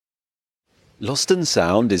Lost in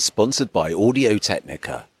Sound is sponsored by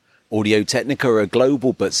Audio-Technica. Audio-Technica are a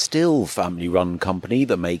global but still family-run company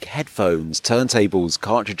that make headphones, turntables,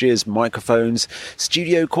 cartridges, microphones,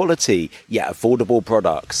 studio quality, yet affordable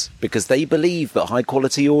products, because they believe that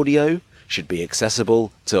high-quality audio should be accessible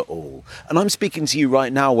to all. And I'm speaking to you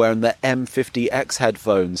right now wearing the M50X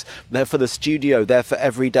headphones. They're for the studio, they're for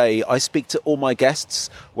every day. I speak to all my guests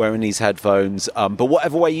wearing these headphones. But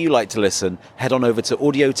whatever way you like to listen, head on over to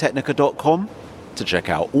audiotechnica.com to check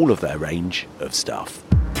out all of their range of stuff.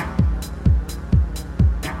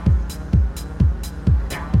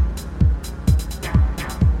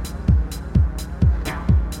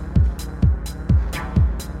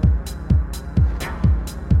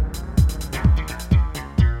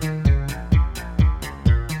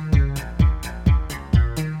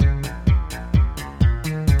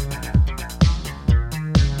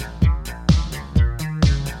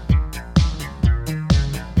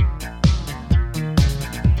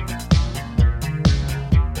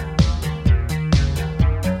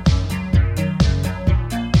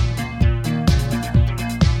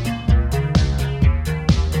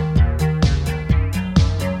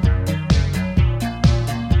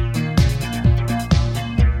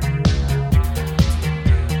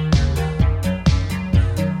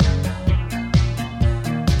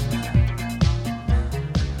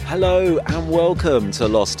 Hello and welcome to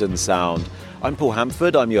Lost in Sound. I'm Paul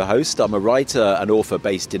Hamford, I'm your host. I'm a writer and author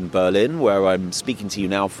based in Berlin, where I'm speaking to you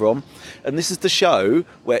now from. And this is the show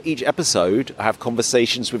where each episode I have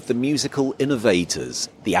conversations with the musical innovators,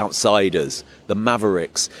 the outsiders, the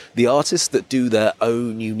mavericks, the artists that do their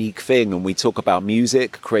own unique thing. And we talk about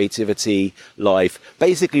music, creativity, life,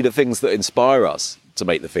 basically the things that inspire us to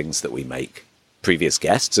make the things that we make. Previous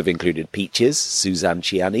guests have included Peaches, Suzanne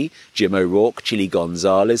Ciani, Jim O'Rourke, Chili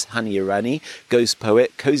Gonzalez, Hani Irani, Ghost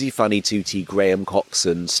Poet, Cozy Funny Tutti, Graham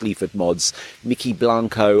Coxon, Sleaford Mods, Mickey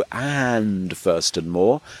Blanco, and Thurston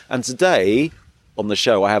Moore. And today on the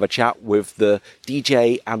show I have a chat with the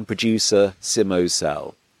DJ and producer Simo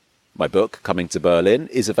Cell. My book, Coming to Berlin,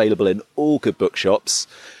 is available in all good bookshops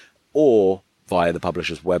or via the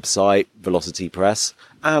publisher's website, Velocity Press,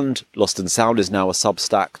 and Lost in Sound is now a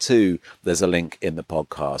Substack too. There's a link in the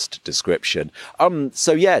podcast description.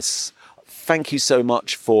 So yes, thank you so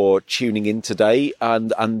much for tuning in today,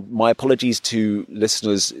 and my apologies to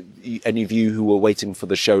listeners, any of you who were waiting for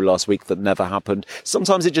the show last week that never happened.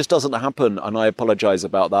 Sometimes it just doesn't happen, and I apologize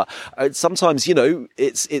about that. Sometimes,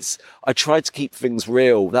 it's I try to keep things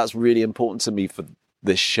real. That's really important to me for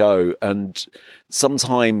this show, and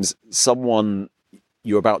sometimes someone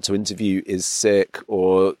you're about to interview is sick,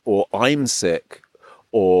 or I'm sick,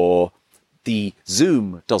 or the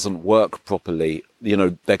Zoom doesn't work properly.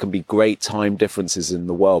 There can be great time differences in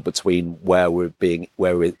the world between where we're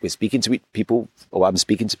speaking to people, or I'm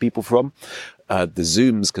speaking to people from. The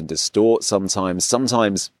Zooms can distort sometimes.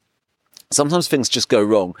 Sometimes things just go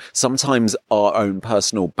wrong. Sometimes our own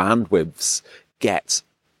personal bandwidths get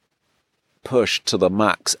pushed to the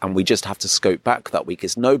max and we just have to scope back that week.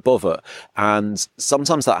 It's no bother, and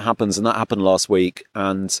sometimes that happens, and that happened last week.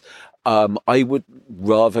 And I would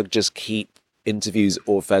rather just keep interviews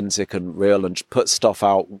authentic and real and put stuff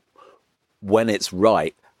out when it's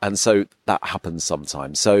right, and so that happens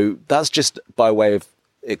sometimes. So that's just by way of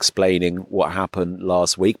explaining what happened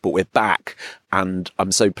last week, but we're back and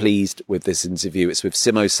I'm so pleased with this interview. It's with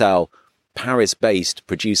Simo Cell, Paris-based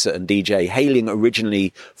producer and DJ, hailing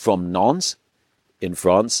originally from Nantes in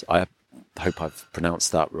France. I hope I've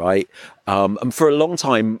pronounced that right. And for a long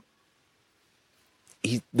time,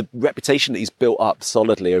 the reputation that he's built up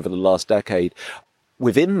solidly over the last decade,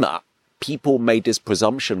 within that, people made this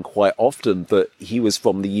presumption quite often that he was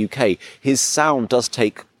from the UK. His sound does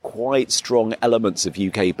take quite strong elements of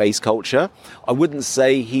UK bass culture. I wouldn't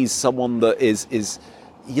say he's someone that is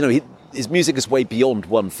his music is way beyond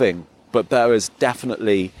one thing. But there is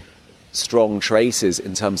definitely strong traces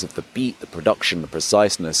in terms of the beat, the production, the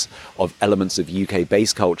preciseness of elements of UK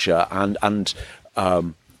bass culture. And a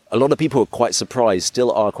lot of people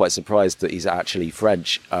still are quite surprised that he's actually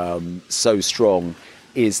French. So strong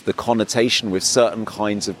is the connotation with certain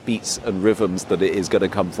kinds of beats and rhythms that it is going to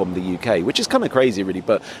come from the UK, which is kind of crazy, really.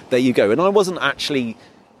 But there you go. And I wasn't actually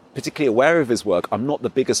particularly aware of his work. I'm not the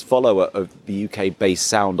biggest follower of the UK bass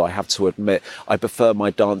sound, I have to admit. I prefer my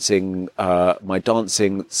dancing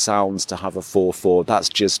sounds to have a 4/4. That's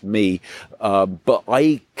just me. But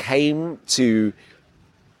I came to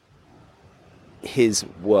his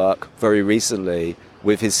work very recently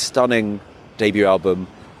with his stunning debut album,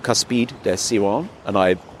 Cuspide des Sirens, and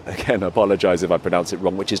I again apologize if I pronounce it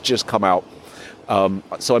wrong, which has just come out.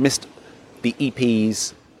 So I missed the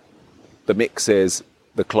EPs, the mixes,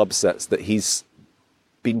 the club sets that he's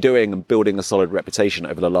been doing and building a solid reputation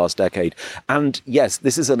over the last decade. And yes,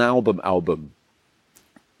 this is an album,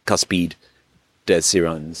 Cuspide des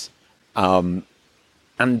Sirens. And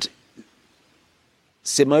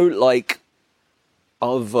Simo, like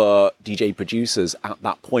other DJ producers at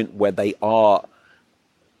that point where they are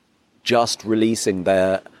just releasing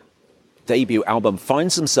their debut album,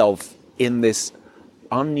 finds himself in this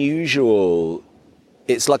unusual,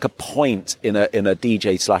 it's like a point in a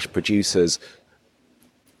DJ / producer's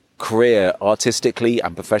career artistically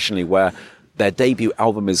and professionally where their debut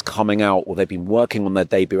album is coming out, or they've been working on their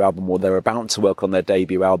debut album, or they're about to work on their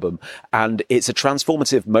debut album. And it's a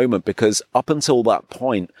transformative moment because up until that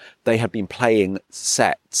point, they had been playing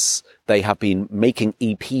sets. They have been making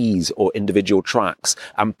EPs or individual tracks,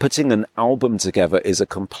 and putting an album together is a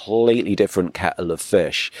completely different kettle of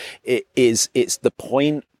fish. It's the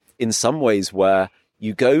point in some ways where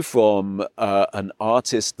you go from an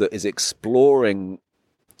artist that is exploring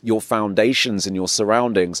your foundations and your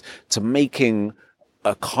surroundings to making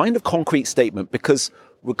a kind of concrete statement, because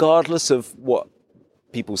regardless of what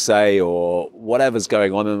people say or whatever's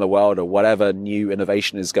going on in the world or whatever new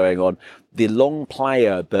innovation is going on, the long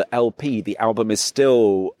player, the LP, the album is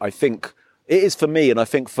still, I think, it is for me, and I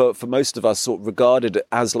think for most of us, sort of regarded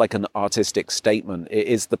as like an artistic statement. It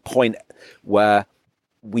is the point where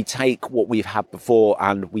we take what we've had before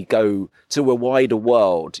and we go to a wider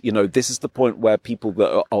world. You know, this is the point where people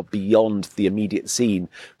that are beyond the immediate scene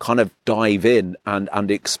kind of dive in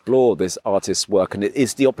and explore this artist's work. And it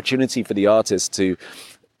is the opportunity for the artist to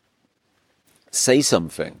say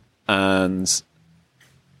something. And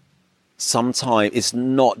sometimes it's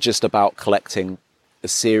not just about collecting a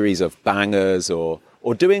series of bangers or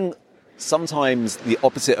doing sometimes the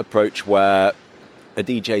opposite approach where a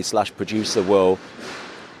DJ / producer will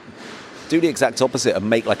do the exact opposite and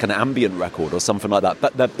make like an ambient record or something like that.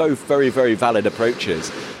 But they're both very, very valid approaches.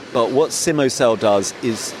 But what Simo Cell does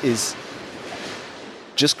is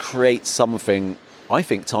just create something, I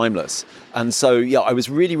think, timeless. And so, yeah, I was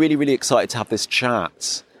really, really, really excited to have this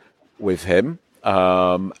chat with him.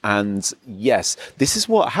 And yes, this is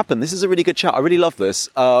what happened. This is a really good chat. I really love this.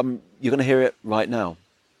 You're going to hear it right now.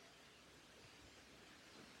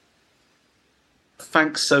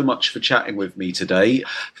 Thanks so much for chatting with me today.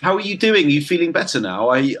 How are you doing? Are you feeling better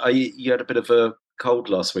now? You had a bit of a cold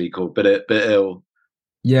last week or bit ill?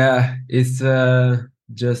 Yeah, it's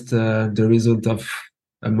just the result of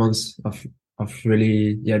a month of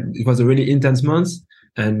really, yeah, it was a really intense month.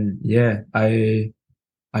 And yeah, I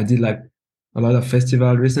did like a lot of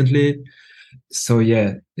festival recently. So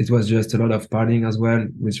yeah, it was just a lot of partying as well,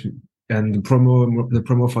 and the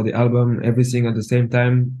promo for the album, everything at the same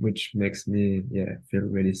time, which makes me feel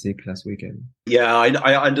really sick last weekend. Yeah,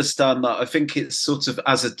 I understand that. I think it's sort of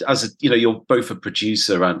as a you know, you're both a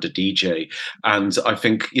producer and a DJ, and I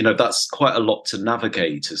think, you know, that's quite a lot to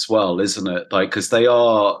navigate as well, isn't it? Like, because they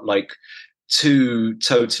are like two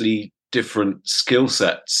totally different skill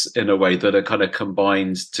sets in a way that are kind of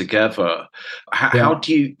combined together. How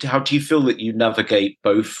do you feel that you navigate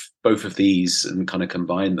both of these and kind of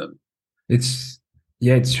combine them? It's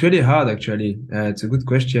really hard actually. It's a good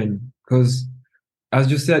question because, as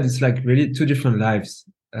you said, it's like really two different lives,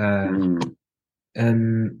 and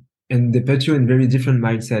they put you in very different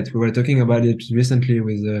mindsets. We were talking about it recently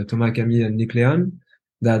with Thomas Camille and Nick Leon,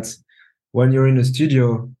 that when you're in a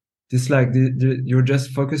studio, it's like you're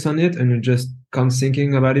just focused on it and you're just can't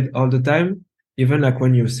thinking about it all the time. Even like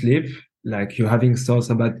when you sleep, like you're having thoughts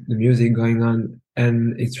about the music going on.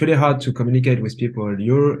 And it's really hard to communicate with people.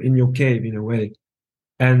 You're in your cave in a way.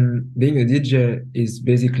 And being a DJ is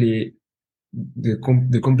basically the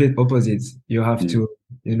complete opposite. You have to,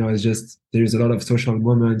 you know, it's just, there's a lot of social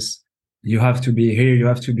moments. You have to be here. You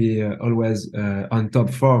have to be always on top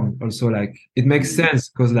form. Also, like, it makes sense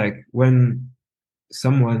because like when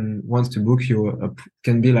someone wants to book you,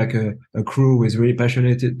 can be like a crew who is really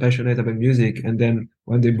passionate about music, and then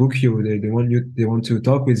when they book you, they want to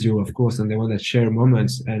talk with you, of course, and they want to share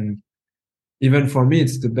moments. And even for me,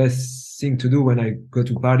 it's the best thing to do when I go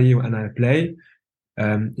to party and I play.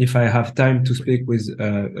 If I have time to speak with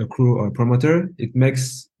a crew or a promoter, it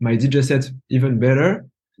makes my DJ set even better,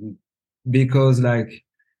 because like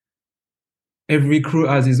every crew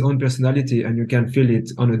has his own personality and you can feel it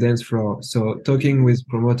on a dance floor. So talking with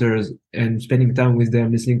promoters and spending time with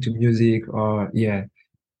them, listening to music, or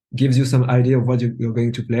gives you some idea of what you're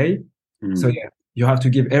going to play. So yeah, you have to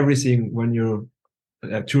give everything when you're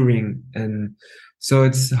touring. And so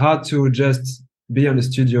it's hard to just be on the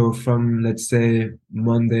studio from, let's say,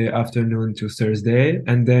 Monday afternoon to Thursday,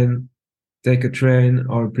 and then take a train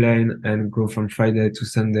or plane and go from Friday to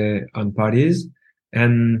Sunday on parties.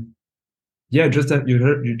 And yeah,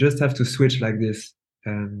 you just have to switch like this.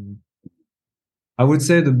 I would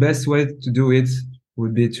say the best way to do it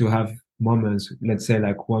would be to have moments, let's say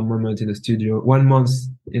like 1 moment in the studio, 1 month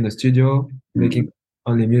in the studio, making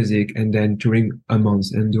only music, and then touring a month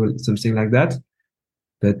and do something like that.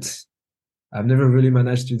 But I've never really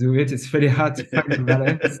managed to do it. It's very hard to find the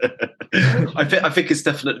balance. I think it's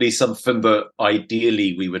definitely something that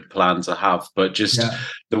ideally we would plan to have, but just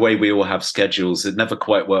the way we all have schedules, it never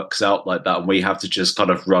quite works out like that. And we have to just kind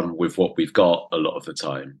of run with what we've got a lot of the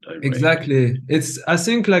time, don't we? Exactly. I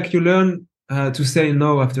think like you learn to say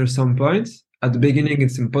no after some point. At the beginning,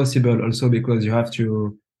 it's impossible also because you have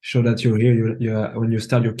to show that you're here. When you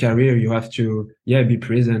start your career, you have to, be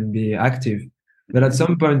present, be active. But at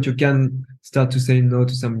some point, you can start to say no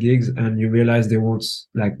to some gigs, and you realize they won't,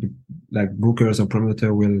 like bookers or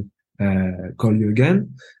promoter will call you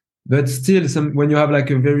again. But still, when you have like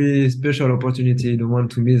a very special opportunity, you don't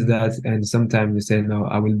want to miss that. And sometimes you say, no,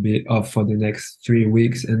 I will be off for the next 3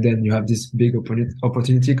 weeks. And then you have this big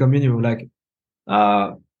opportunity coming. You're like,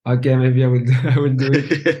 okay, maybe I will, I will do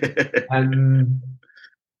it. And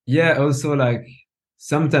yeah, also like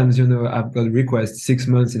sometimes, I've got requests 6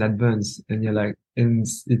 months in advance, and you're like, and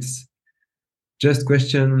it's just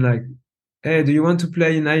question like, hey, do you want to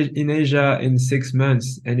play in Asia in 6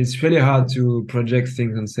 months? And it's really hard to project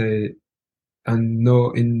things and say and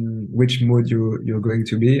know in which mood you're going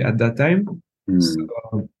to be at that time.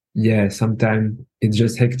 So yeah, sometimes it's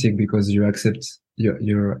just hectic because you accept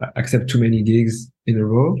too many gigs in a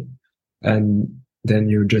row, and then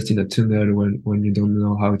you're just in a tunnel when you don't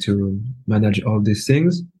know how to manage all these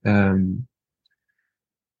things.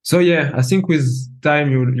 So yeah, I think with time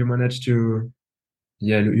you manage to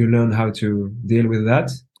you learn how to deal with that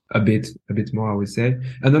a bit more, I would say.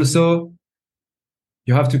 And also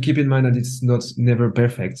you have to keep in mind that it's never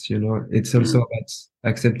perfect, it's also about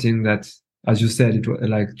accepting that, as you said, it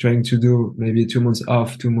like trying to do maybe 2 months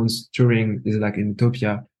off, 2 months touring is like in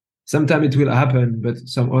utopia. Sometimes it will happen, but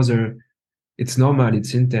some other, it's normal,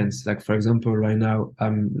 it's intense. Like for example, right now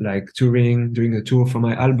I'm like touring, doing a tour for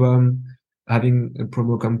my album, having a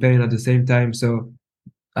promo campaign at the same time. So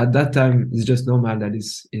at that time, it's just normal that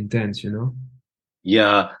it's intense,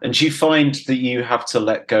 Yeah. And do you find that you have to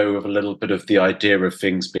let go of a little bit of the idea of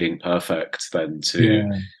things being perfect then too?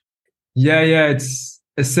 Yeah. It's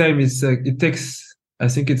the same. It takes, I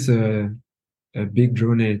think it's a big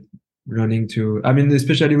journey running to, I mean,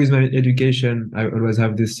 especially with my education, I always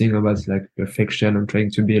have this thing about like perfection. I'm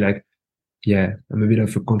trying to be like, I'm a bit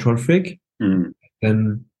of a control freak.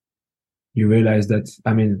 Then you realize that,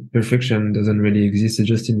 I mean, perfection doesn't really exist. It's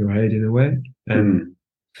just in your head in a way. And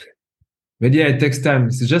but yeah, it takes time.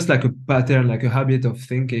 It's just like a pattern, like a habit of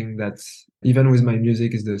thinking that even with my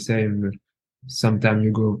music is the same. Sometimes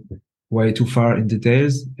you go way too far in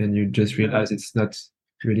details and you just realize it's not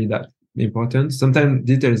really that important. Sometimes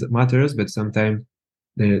details matters, but sometimes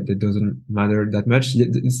they doesn't matter that much.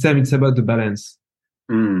 This time it's about the balance.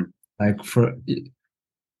 Like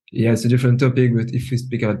it's a different topic, but if we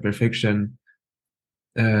speak about perfection,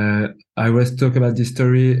 I always talk about this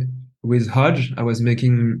story with Hodge. I was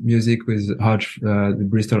making music with Hodge, the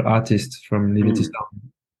Bristol artist from Liberty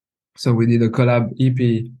Sound. So we did a collab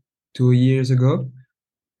EP 2 years ago,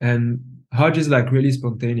 and Hodge is like really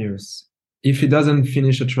spontaneous. If he doesn't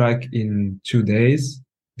finish a track in 2 days,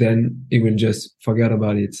 then he will just forget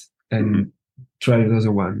about it and try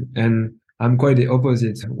another one. And I'm quite the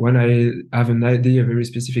opposite. When I have an idea, a very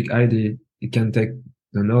specific idea, it can take, I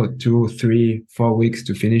don't know, 2, 3, 4 weeks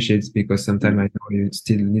to finish it because sometimes I know you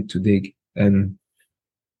still need to dig. And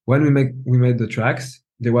when we made the tracks,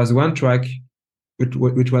 there was one track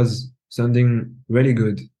which was sounding really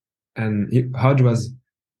good, and Hodge was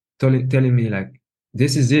telling me like,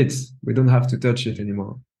 "This is it. We don't have to touch it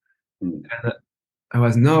anymore." And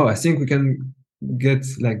I think we can get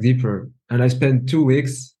like deeper. And I spent 2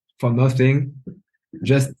 weeks for nothing,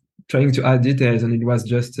 just trying to add details, and it was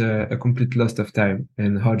just a complete loss of time.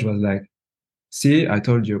 And Hodge was like, "See, I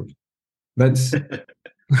told you." But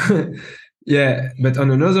but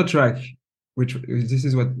on another track, which this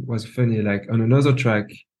is what was funny, like on another track,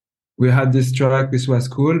 we had this track, this was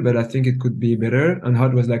cool, but I think it could be better. And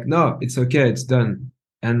Hodge was like, "No, it's okay, it's done."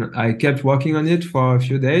 And I kept working on it for a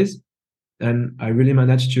few days, and I really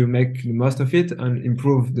managed to make the most of it and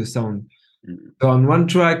improve the sound. So on one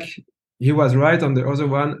track, he was right. On the other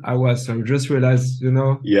one, I was. So I just realized,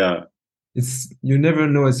 it's, you never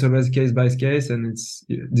know. It's always case by case, and it's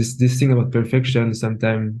this thing about perfection.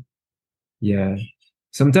 Sometimes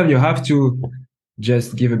you have to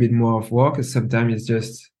just give a bit more of work. Sometimes it's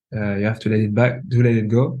just you have to let it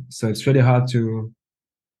go. So it's really hard to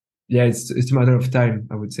yeah, it's a matter of time,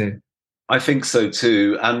 I would say. I think so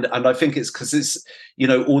too, and I think it's because it's,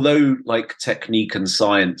 although like technique and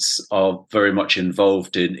science are very much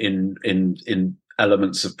involved in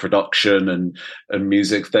elements of production and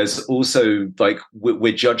music, there's also like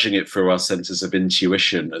we're judging it through our senses of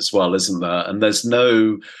intuition as well, isn't there? And there's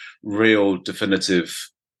no real definitive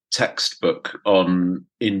textbook on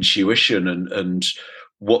intuition and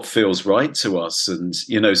what feels right to us, and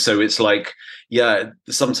so it's like, yeah,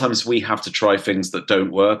 sometimes we have to try things that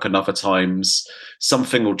don't work, and other times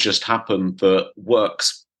something will just happen that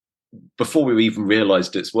works before we even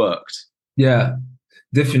realized it's worked. Yeah,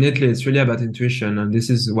 definitely. It's really about intuition. And this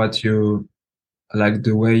is what you like,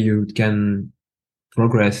 the way you can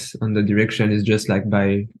progress on the direction is just like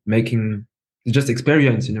by making, just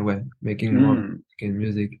experience in a way, making more making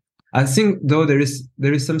music. I think though there is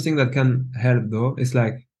something that can help though. It's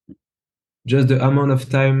like just the amount of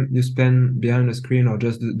time you spend behind a screen, or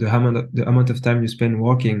just the amount of time you spend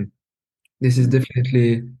working. This is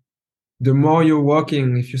definitely, the more you're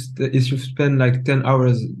working, if you spend like 10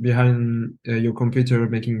 hours behind your computer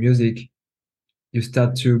making music, you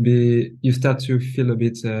start to feel a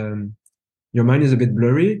bit, your mind is a bit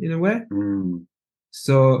blurry in a way.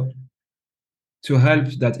 So to help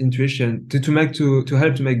that intuition, to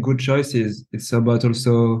help to make good choices, it's about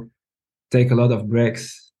also take a lot of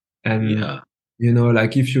breaks. And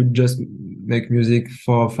like if you just make music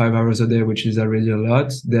for 5 hours a day, which is already a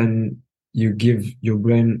lot, then you give your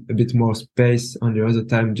brain a bit more space on the other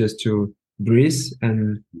time just to breathe,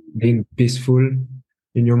 and being peaceful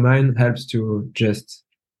in your mind helps to just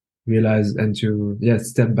realize and to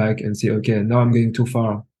step back and say, okay, now I'm going too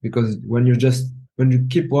far. Because when you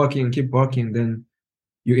keep working, then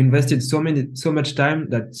you invested so much time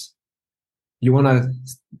that you want to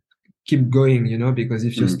keep going, because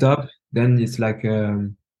if you stop, then it's like,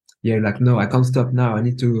 like, no, I can't stop now. I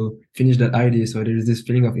need to finish that idea. So there is this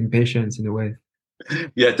feeling of impatience in a way.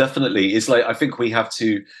 Yeah, definitely. It's like, I think we have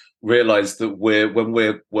to realize that when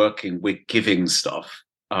we're working, we're giving stuff.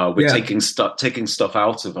 We're taking stuff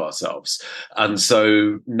out of ourselves, and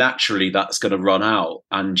so naturally that's going to run out.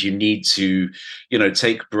 And you need to,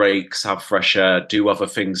 take breaks, have fresh air, do other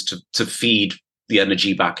things to feed the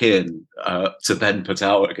energy back in, to then put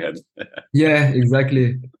out again. Yeah,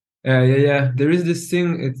 exactly. There is this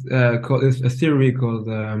thing. It's a theory called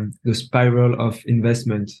the spiral of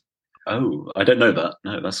investment. Oh, I don't know that.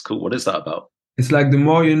 No, that's cool. What is that about? It's like the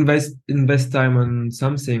more you invest time on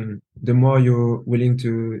something, the more you're willing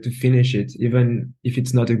to finish it, even if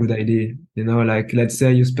it's not a good idea. Like let's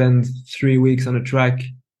say you spend 3 weeks on a track,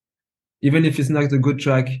 even if it's not a good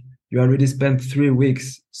track, you already spent 3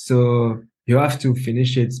 weeks, so you have to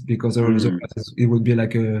finish it, because otherwise it would be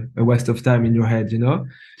like a waste of time in your head,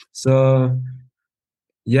 So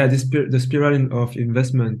yeah, the spiral of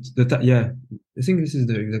investment. I think this is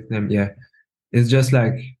the exact name. Yeah, it's just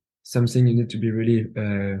like something you need to be really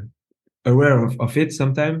aware of it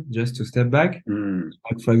sometimes, just to step back.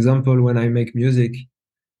 Like for example, when I make music,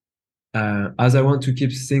 as I want to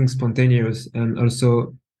keep things spontaneous, and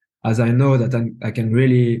also as I know that I can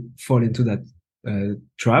really fall into that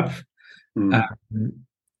trap,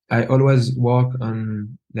 I always work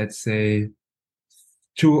on, let's say,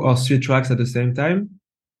 2 or 3 tracks at the same time.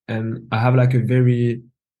 And I have like a very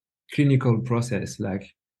clinical process.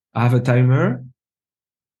 Like I have a timer,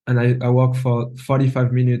 and I work for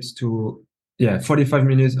 45 minutes 45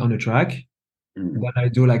 minutes on a track. Then I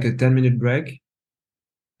do like a 10-minute break.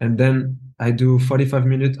 And then I do 45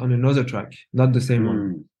 minutes on another track, not the same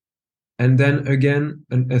one. And then again,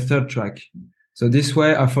 a third track. So this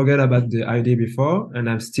way I forget about the idea before, and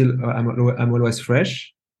I'm always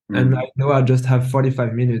fresh. And I know I just have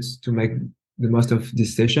 45 minutes to make the most of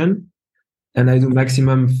this session. And I do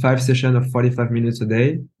maximum 5 sessions of 45 minutes a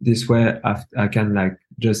day. This way I can like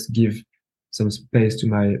just give some space to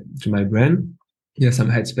my brain. Yeah, some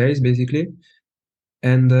headspace basically.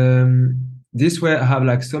 And this way I have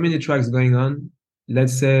like so many tracks going on.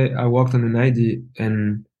 Let's say I worked on an idea,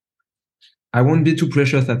 and I won't be too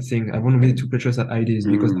precious at things. I won't be too precious at ideas,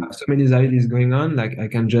 because I have so many ideas going on. Like I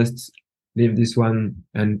can just leave this one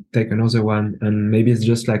and take another one, and maybe it's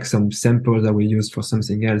just like some samples that we use for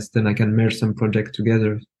something else. Then I can merge some projects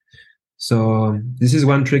together. So this is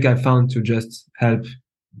one trick I found to just help,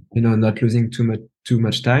 not losing too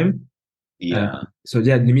much time. Yeah.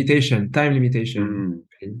 Time limitation.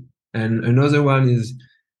 And another one is,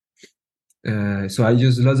 so I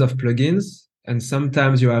use lots of plugins, and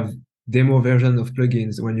sometimes you have demo version of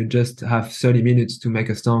plugins when you just have 30 minutes to make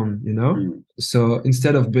a sound, you know? So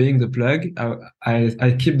instead of buying the plug,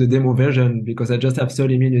 I keep the demo version because I just have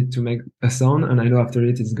 30 minutes to make a sound and I know after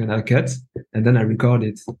it's gonna cut and then I record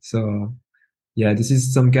it. So yeah, this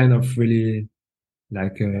is some kind of really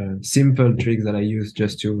like simple trick that I use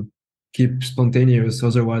just to keep spontaneous.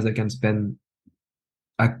 Otherwise I can spend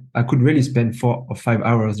I could really spend 4 or 5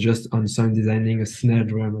 hours just on sound designing a snare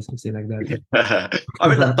drum or something like that. I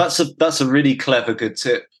mean, that's a really clever, good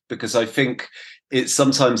tip, because I think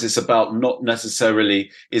sometimes it's about not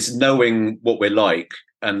necessarily, it's knowing what we're like,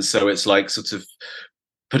 and so it's like sort of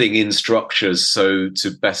putting in structures so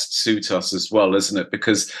to best suit us as well, isn't it?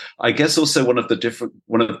 Because I guess also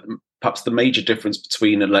perhaps the major difference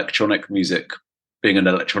between electronic music, being an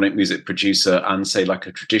electronic music producer, and say like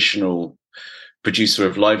a traditional producer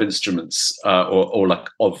of live instruments or like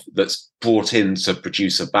of that's brought in to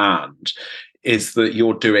produce a band, is that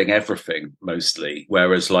you're doing everything mostly,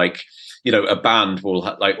 whereas like, you know, a band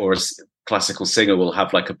will or a classical singer will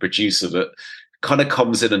have like a producer that kind of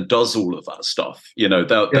comes in and does all of that stuff. You know,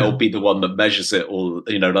 they'll be the one that measures it all.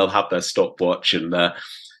 You know, they'll have their stopwatch and their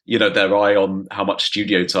eye on how much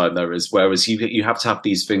studio time there is, whereas you have to have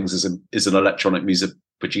these things as an electronic music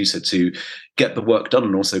producer to get the work done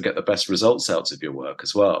and also get the best results out of your work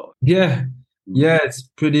as well. Yeah,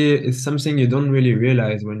 it's something you don't really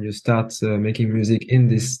realize when you start making music in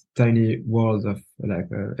this tiny world of like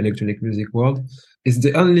electronic music world. It's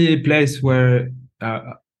the only place where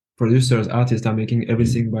producers, artists are making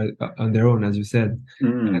everything on their own, as you said.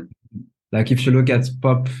 Like if you look at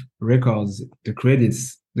pop records, the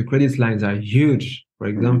credits lines are huge, for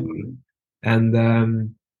example.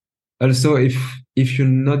 And also, if you're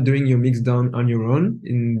not doing your mix down on your own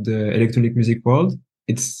in the electronic music world,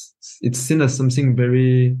 it's seen as something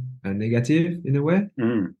very negative in a way.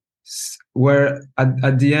 Where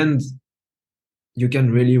at the end you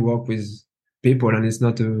can really work with people, and it's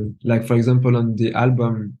not like, for example, on the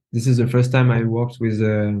album, this is the first time I worked with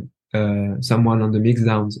someone on the mix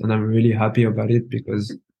downs, and I'm really happy about it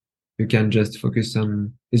because you can just focus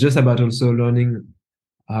on. It's just about also learning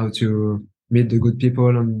how to meet the good people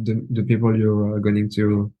and the people you're going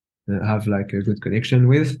to have like a good connection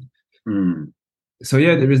with. So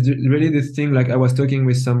yeah, there is really this thing, like I was talking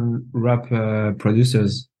with some rap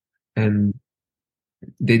producers and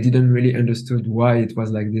they didn't really understood why it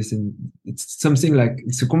was like this. And it's something like,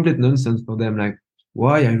 it's a complete nonsense for them. Like,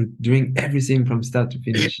 why are you doing everything from start to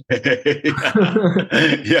finish? Yeah,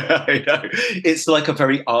 I know. It's like a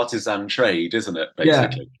very artisan trade, isn't it?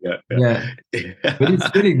 Basically. Yeah. But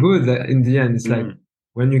it's really good in the end. It's like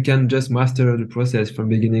when you can just master the process from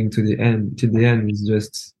beginning to the end, till the end,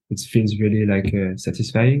 it feels really like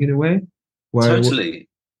satisfying in a way. Totally.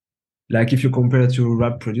 Like if you compare to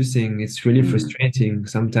rap producing, it's really frustrating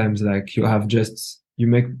sometimes. Like you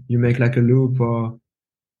make like a loop, or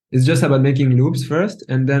it's just about making loops first,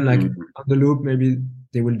 and then like on the loop maybe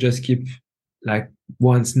they will just keep like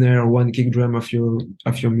one snare or one kick drum of your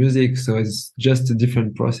music. So it's just a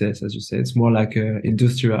different process, as you say. It's more like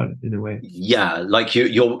industrial in a way. Yeah, like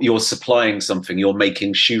you're supplying something. You're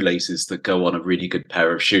making shoelaces that go on a really good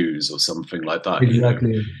pair of shoes or something like that.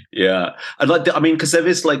 Exactly. You know? Yeah, and like I mean, because there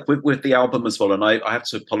is like with the album as well, and I have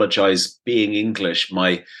to apologize. Being English,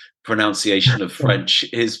 my pronunciation of French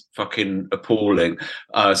is fucking appalling.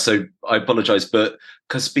 So I apologize. But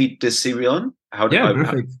Cuspide de Sirion,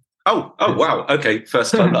 perfect. Oh, wow. Okay.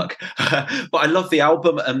 First time luck. But I love the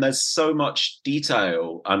album, and there's so much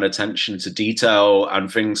detail and attention to detail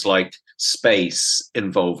and things like space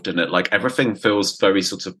involved in it. Like everything feels very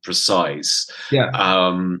sort of precise. Yeah.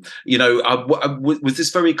 You know, was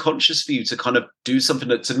this very conscious for you to kind of do something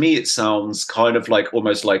that, to me, it sounds kind of like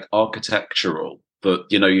almost like architectural? That,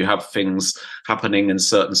 you know, you have things happening in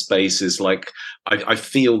certain spaces. Like I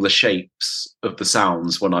feel the shapes of the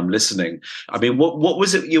sounds when I'm listening. I mean, what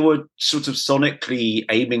was it you were sort of sonically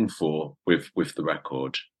aiming for with the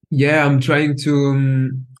record? Yeah, I'm trying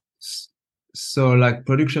to. So like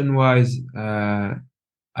production wise,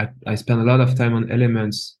 I spend a lot of time on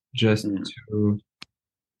elements just to.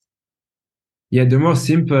 Yeah, the more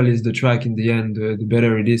simple is the track in the end, the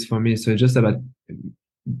better it is for me. So it's just about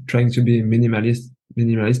trying to be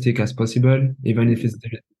minimalistic as possible, even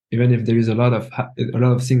if there is a lot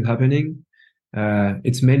of things happening.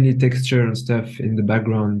 It's mainly texture and stuff in the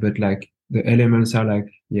background, but like the elements are like,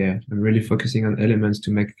 I'm really focusing on elements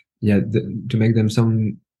to make them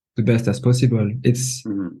sound the best as possible. It's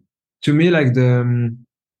to me like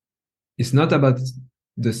it's not about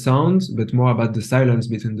the sounds, but more about the silence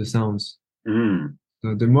between the sounds.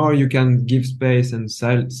 So the more you can give space and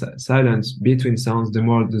silence between sounds, the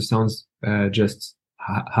more the sounds just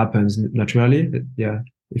happens naturally. But yeah,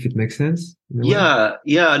 if it makes sense in a way.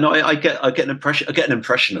 Yeah. No, I get an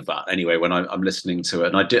impression of that anyway when I'm listening to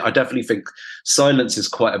it, and I definitely think silence is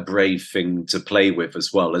quite a brave thing to play with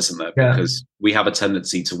as well, isn't there? Yeah, Because we have a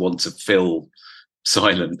tendency to want to fill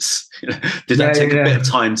silence. Did that yeah, take yeah, a bit yeah. of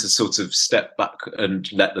time to sort of step back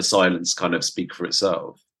and let the silence kind of speak for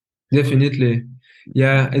itself? Definitely.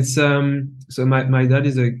 Yeah, it's so my dad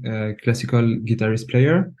is a classical guitarist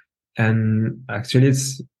player, and actually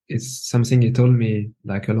it's something he told me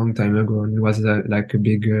like a long time ago, and it was like a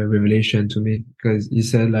big revelation to me because he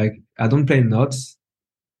said like I don't play notes.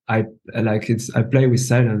 I play with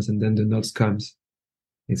silence and then the notes comes.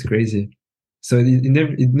 It's crazy. So it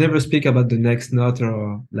never speak about the next note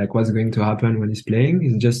or like what's going to happen when he's playing.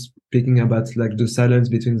 He's just speaking about like the silence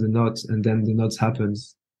between the notes and then the notes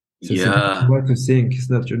happens. So it's a different Yeah. way to think. It's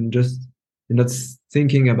not you're not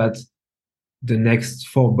thinking about the next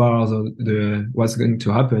four bars or the what's going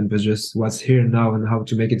to happen, but just what's here now and how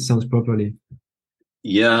to make it sound properly.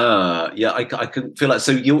 Yeah. I can feel like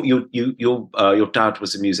so. Your dad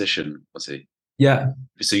was a musician, was he? Yeah.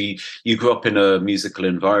 So you grew up in a musical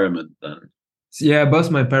environment then. Yeah, both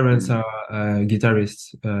my parents Mm, are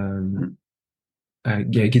guitarists, mm,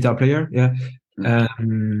 yeah, guitar player. Yeah. mm,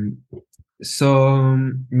 Um, So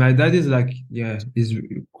my dad is like, yeah, he's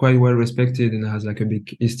quite well respected and has like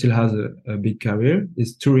he still has a big career.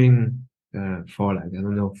 He's touring for like, I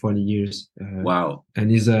don't know, 40 years. wow. And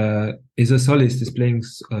he's a soloist. He's playing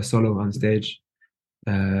solo on stage.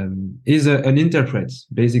 He's an interpret,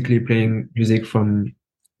 basically playing music from,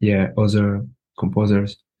 yeah, other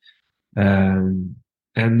composers. Um,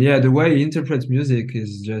 and yeah, the way he interprets music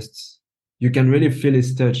is just, you can really feel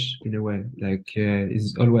his touch in a way. Like,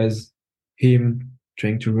 it's always him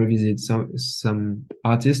trying to revisit some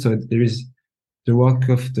artist. So there is the work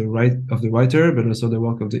of the writer, but also the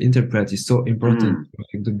work of the interpret is so important Mm, to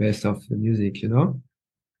make the best of the music,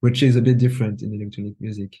 which is a bit different in electronic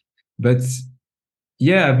music. But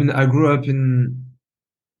yeah, I grew up in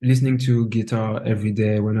listening to guitar every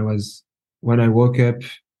day when I woke up.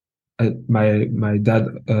 My dad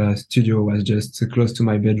studio was just close to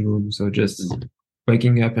my bedroom, so just mm,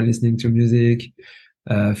 waking up and listening to music,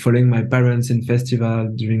 following my parents in festival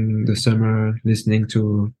during the summer, listening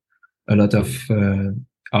to a lot of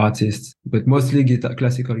artists, but mostly guitar,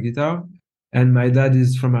 classical guitar. And my dad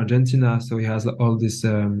is from Argentina, so he has all this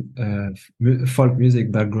folk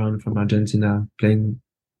music background from Argentina, playing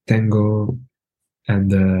tango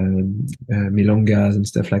and milongas and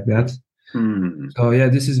stuff like that. mm. So yeah,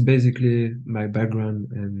 this is basically my background,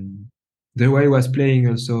 and the way he was playing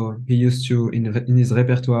also, he used to in his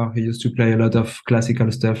repertoire, he used to play a lot of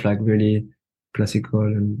classical stuff, like really classical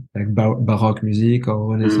and like baroque music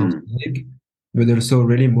or Renaissance Mm. music, but also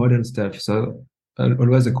really modern stuff. So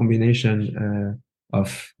always a combination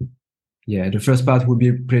of yeah, the first part would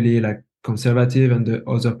be pretty like conservative, and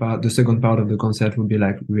the second part of the concert would be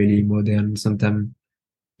like really modern, sometimes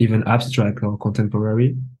even abstract or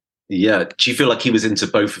contemporary. Yeah. Do you feel like he was into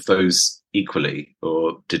both of those equally,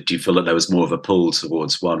 or did you feel that there was more of a pull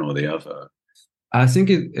towards one or the other? I think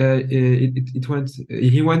he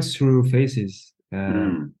went through phases.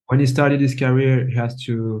 Mm. When he started his career,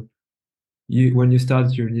 when you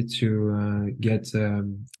start, you need to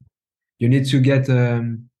get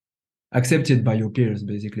accepted by your peers,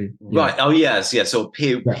 basically. Yeah. Right. Oh, yes. Yeah. So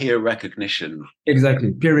Yeah. peer recognition.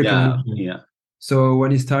 Exactly. Peer Yeah. recognition. Yeah. So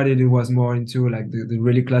when he started, it was more into like the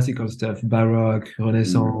really classical stuff, Baroque, Mm.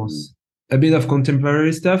 Renaissance, a bit of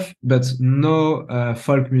contemporary stuff, but no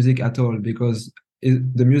folk music at all, because his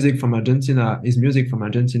music from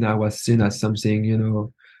Argentina was seen as something,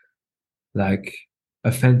 like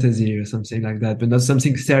a fantasy or something like that, but not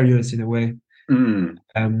something serious in a way. Mm.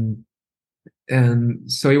 Um, and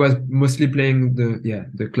so he was mostly playing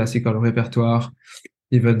the classical repertoire,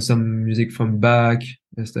 even some music from Bach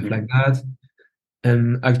and stuff like Mm. that.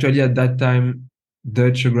 And actually, at that time,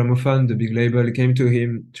 Deutsche Grammophon, the big label, came to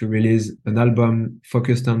him to release an album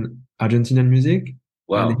focused on Argentinian music. And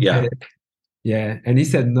Wow. Yeah. he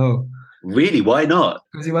said no. Really? Why not?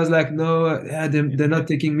 Because he was like, no, yeah, they're not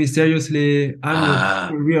taking me seriously. I'm a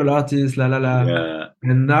Ah. real artist, la la la. Yeah.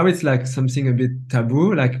 And now it's like something a bit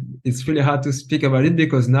taboo. Like it's really hard to speak about it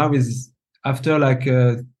because now is after like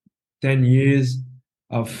 10 years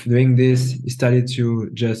of doing this, he started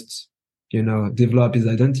to just, develop his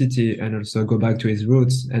identity and also go back to his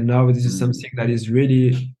roots. And now this is Mm. something that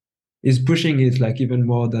is pushing it like even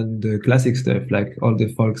more than the classic stuff. Like all the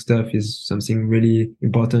folk stuff is something really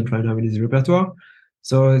important right now in his repertoire.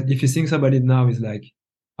 So if he thinks about it now, he's like,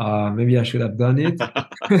 maybe I should have done it.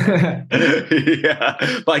 Yeah.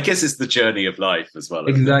 But I guess it's the journey of life as well,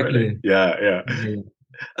 isn't it, really? Exactly. Yeah. Yeah. Yeah.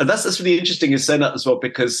 And that's really interesting you're saying that as well,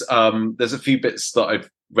 because there's a few bits that I've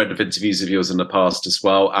read of interviews of yours in the past as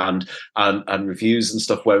well, and reviews and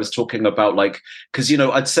stuff where I was talking about like, because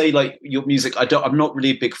I'd say like your music, I'm not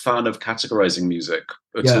really a big fan of categorizing music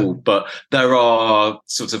at Yeah. all, but there are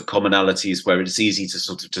sort of commonalities where it's easy to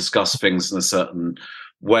sort of discuss things in a certain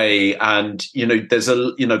way, and there's a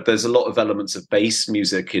lot of elements of bass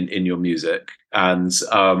music in your music, and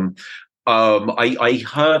I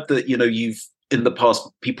heard that you've in the past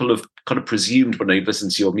people have kind of presumed when they've listened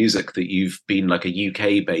to your music that you've been like a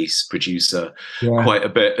UK based producer Yeah. quite a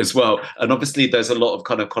bit as well, and obviously there's a lot of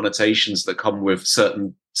kind of connotations that come with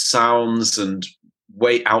certain sounds and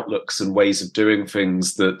way outlooks and ways of doing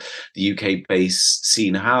things that the UK bass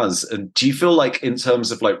scene has. And do you feel like in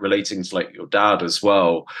terms of like relating to like your dad as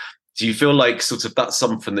well, do you feel like sort of that's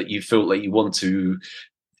something that you feel like you want to,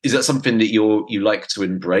 is that something that you like to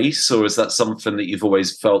embrace, or is that something that you've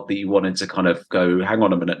always felt that you wanted to kind of go, hang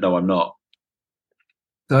on a minute, no, I'm not?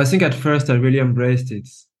 So I think at first I really embraced it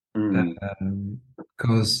Mm.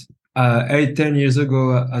 because 8, 10 years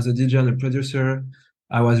ago, as a DJ and a producer,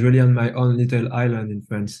 I was really on my own little island in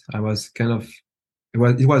France. I was kind of it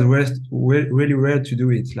was really rare to do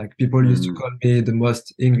it. Like people used to Mm. call me the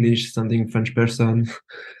most English sounding French person.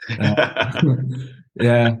 Uh,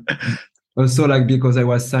 yeah. Also, like because I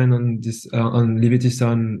was signed on this on Liberty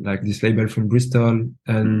Sound, like this label from Bristol,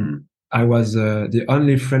 and Mm. I was the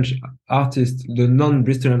only French artist, the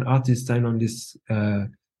non-Bristolian artist signed on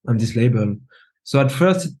this label. So at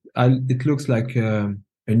first, it looks like a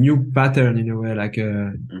new pattern in a way, like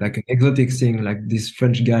an exotic thing, like this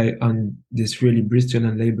French guy on this really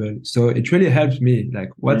Bristolian label. So it really helped me. Like,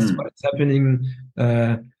 Mm. what's happening?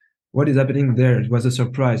 Uh, what is happening there? It was a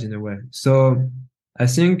surprise in a way. So I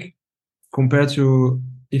think compared to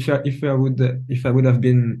if I would have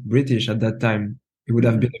been British at that time, it would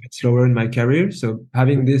have been Mm. a bit slower in my career. So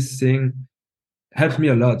having this thing helped me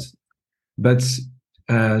a lot. But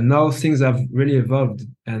now things have really evolved,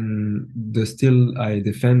 and the still I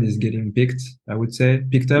defend is getting picked up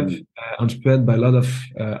Mm. and spread by a lot of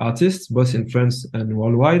artists, both in France and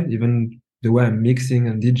worldwide. Even the way I'm mixing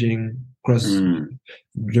and DJing cross, Mm.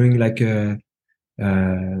 doing like uh,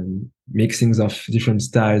 mixings of different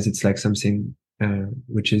styles. It's like something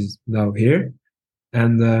which is now here,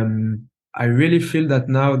 and I really feel that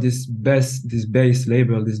now this bass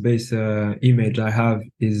label, this bass image I have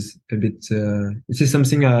is a bit. This is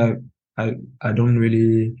something I I don't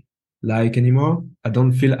really like anymore. I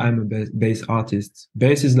don't feel I'm a bass artist.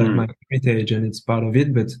 Bass is like my Mm. heritage and it's part of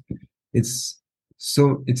it, but it's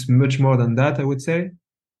it's much more than that, I would say.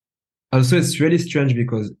 Also, it's really strange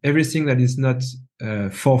because everything that is not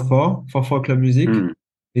 4/4 club music Mm.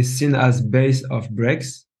 is seen as bass of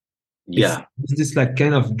breaks. Yeah. It's this like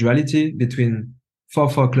kind of duality between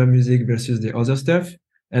 4/4 club music versus the other stuff,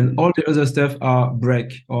 and Mm. all the other stuff are break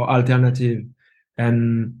or alternative,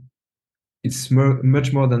 and it's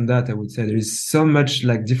much more than that. I would say there is so much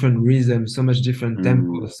like different rhythm, so much different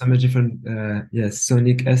tempo, Mm. so much different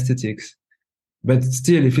sonic aesthetics. But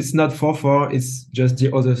still, if it's not 4/4, it's just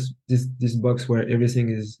the other this box where everything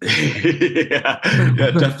is Yeah,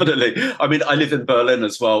 yeah, definitely. I mean, I live in Berlin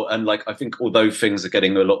as well, and like I think although things are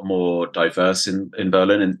getting a lot more diverse in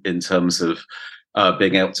Berlin in terms of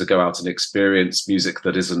being able to go out and experience music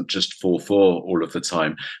that isn't just 4/4 all of the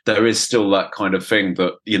time, there is still that kind of thing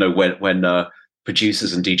that when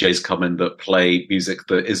producers and DJs come in that play music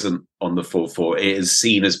that isn't on the 4/4, it is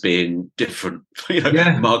seen as being different,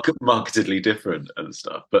 yeah. marketedly different and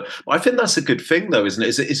stuff. But I think that's a good thing, though, isn't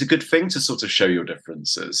it? It's a good thing to sort of show your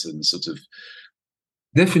differences and sort of.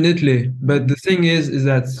 Definitely. But the thing is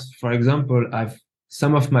that, for example, I've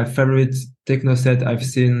some of my favorite techno set I've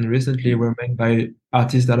seen recently were made by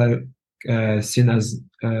artists that I seen as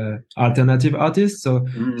alternative artists. So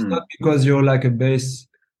it's not Mm. because you're like a bass,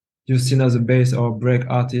 you're seen as a bass or break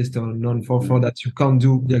artist or non 4/4 Mm. that you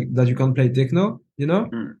can't that you can't play techno, you know?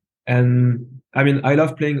 Mm. And I mean, I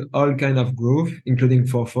love playing all kind of groove, including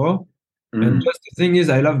 4/4. And Mm. just the thing is,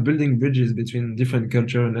 I love building bridges between different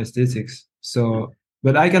culture and aesthetics. So,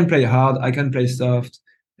 but I can play hard, I can play soft,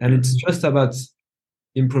 and it's just about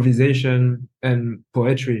improvisation and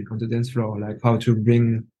poetry on the dance floor, like how to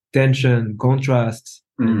bring tension, contrast,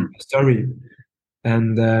 and Mm. story.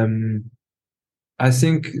 And I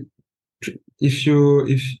think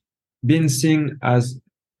if being seen as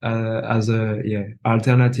a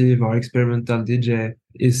alternative or experimental DJ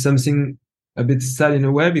is something a bit sad in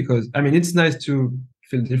a way, because I mean it's nice to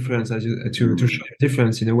feel difference as you to Mm. show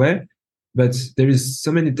difference in a way, but there is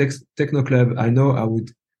so many techno club I know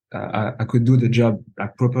I could do the job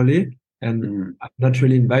like properly, and Mm. I'm not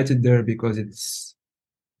really invited there because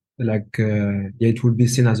yeah, it would be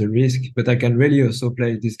seen as a risk, but I can really also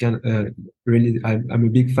play this kind. Really, I'm a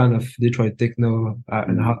big fan of Detroit techno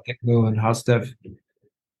and hard Mm. techno and hard stuff.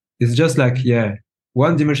 It's just like, yeah,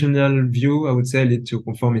 one-dimensional view, I would say, lead to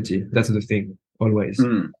conformity. That's the thing, always.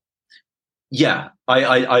 Mm. Yeah,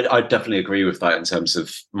 I definitely agree with that in terms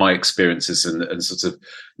of my experiences and sort of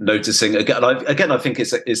noticing again. I think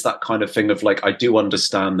it's that kind of thing of like I do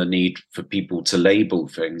understand the need for people to label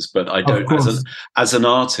things, but I Of don't course. as an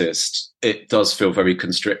artist. It does feel very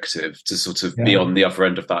constrictive to sort of be Yeah. on the other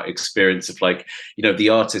end of that experience of like the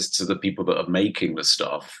artists are the people that are making the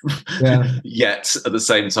stuff, Yeah. yet at the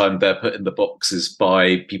same time they're put in the boxes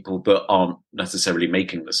by people that aren't necessarily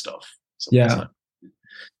making the stuff Yeah. sometimes.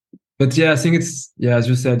 But yeah, I think yeah, as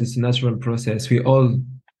you said, it's a natural process. We all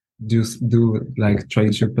do like try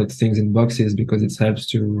to put things in boxes because it helps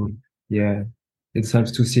to, yeah, it helps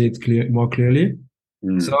to see it more clearly.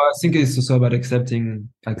 So Mm. I think it's also about accepting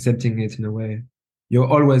it in a way. You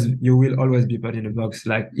will always be put in a box.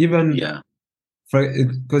 Like even Yeah. for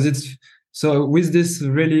because it's so with this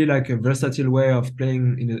really like a versatile way of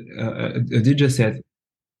playing in a DJ set.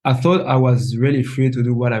 I thought I was really free to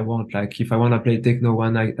do what I want. Like if I want to play techno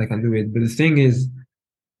one night, I can do it. But the thing is,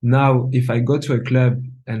 now if I go to a club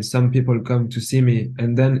and some people come to see me,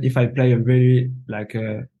 and then if I play a very like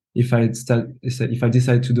if I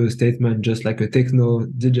decide to do a statement just like a techno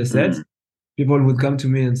DJ set, Mm. people would come to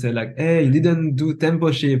me and say like, "Hey, you didn't do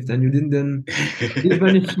tempo shift, and you didn't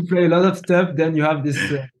even if you play a lot of stuff, then you have this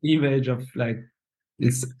image of like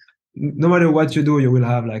it's no matter what you do, you will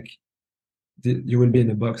have like you will be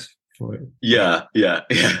in a box for sure." Yeah, yeah,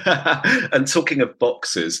 yeah. And talking of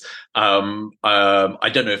boxes, I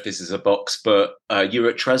don't know if this is a box, but you were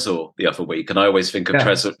at Tresor the other week, and I always think of Yeah.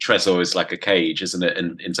 Tresor. Tresor is like a cage, isn't it?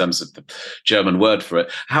 In terms of the German word for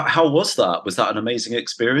it. How was that? Was that an amazing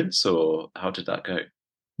experience, or how did that go?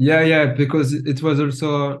 Yeah, yeah, because it was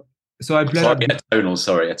also so I played Sorry, at atonal.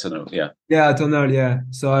 Sorry, atonal. Yeah. yeah, Atonal, yeah.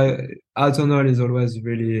 So Atonal is always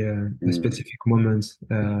really a Mm, specific moment,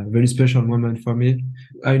 very special moment for me.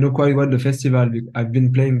 I know quite well the festival. I've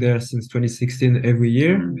been playing there since 2016 every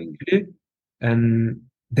year, mm, basically. And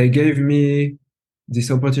they gave me this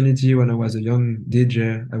opportunity when I was a young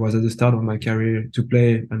DJ. I was at the start of my career to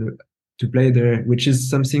play there, which is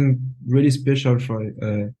something really special for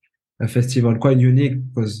a festival, quite unique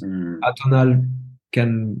because mm, Atonal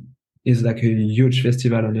can is like a huge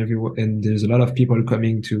festival and everyone and there's a lot of people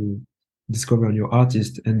coming to discover new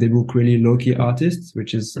artists and they book really low-key artists,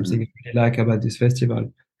 which is something mm. I really like about this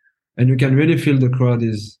festival. And you can really feel the crowd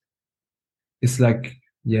is it's like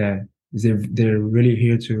yeah, they're really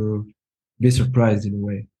here to be surprised in a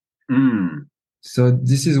way. Mm. So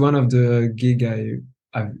this is one of the gig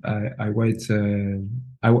I wait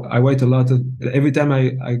I wait a lot of, every time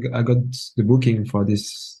I got the booking for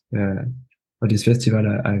this festival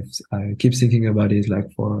I keep thinking about it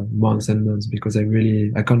like for months and months because I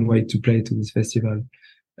can't wait to play to this festival.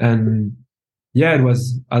 And yeah, it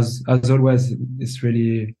was as always it's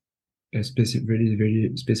really a specific really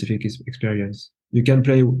very specific experience. You can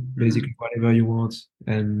play Mm. basically whatever you want,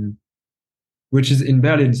 and which is in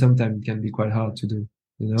Berlin sometimes can be quite hard to do,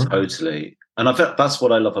 you know? Totally. And I think that's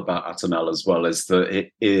what I love about Atonal as well, is that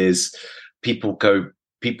it is people go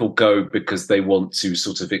people go because they want to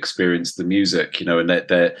sort of experience the music, and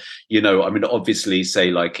they're I mean, obviously,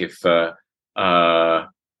 say like if uh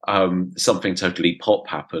something totally pop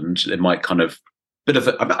happened, it might kind of bit of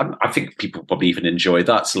I think people probably even enjoy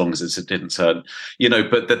that so long as it didn't turn,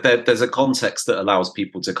 but there's a context that allows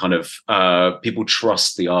people to kind of people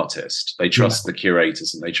trust the artist, they Yeah. trust the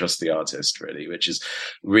curators, and they trust the artist really, which is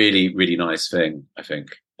really really nice thing, I think.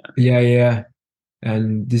 Yeah, yeah.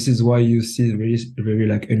 And this is why you see very, very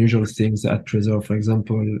like unusual things at Trésor. For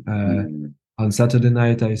example, Mm, on Saturday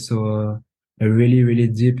night, I saw a really, really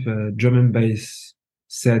deep drum and bass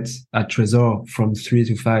set at Trésor from 3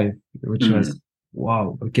 to 5, which was mm,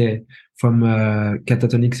 wow. Okay, from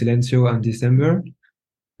Catatonic Silencio in December,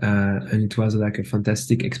 and it was like a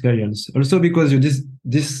fantastic experience. Also because you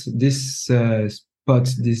this spot,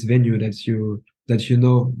 this venue that you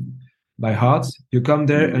know by heart, you come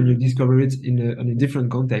there and you mm, discover it in a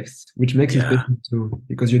different context, which makes it yeah. special too,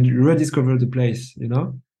 because you rediscover the place, you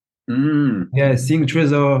know? Mm. Yeah, seeing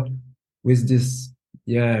Trezor with this,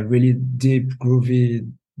 yeah, really deep, groovy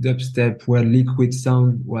dubstep where liquid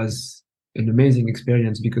sound was an amazing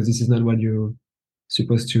experience because this is not what you're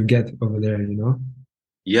supposed to get over there, you know?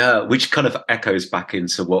 Yeah, which kind of echoes back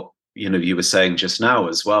into what you were saying just now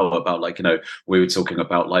as well about like, we were talking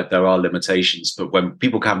about like there are limitations, but when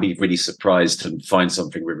people can be really surprised and find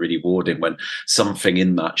something really rewarding when something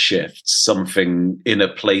in that shifts, something in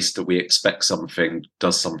a place that we expect something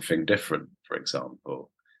does something different, for example.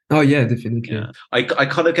 Oh yeah, definitely. Yeah. I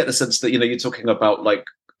kind of get the sense that, you're talking about like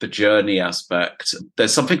the journey aspect.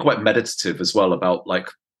 There's something quite meditative as well about like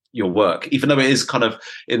your work, even though it is kind of,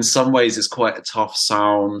 in some ways, it's quite a tough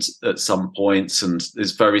sound at some points and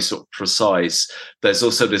is very sort of precise. There's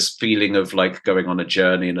also this feeling of like going on a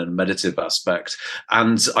journey and a meditative aspect.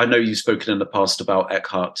 And I know you've spoken in the past about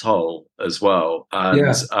Eckhart Tolle as well.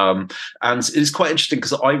 Yeah. And it's quite interesting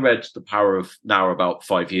because I read The Power of Now about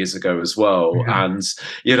 5 years ago as well. Yeah.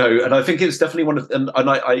 And I think it was definitely one of, and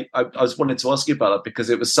I was wanting to ask you about that because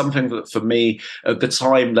it was something that for me at the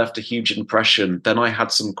time left a huge impression. Then I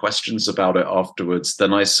had some questions about it afterwards.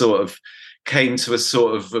 Then I sort of came to a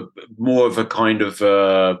sort of more of a kind of,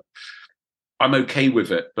 I'm okay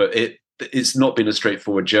with it, but it's not been a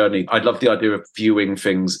straightforward journey. I love the idea of viewing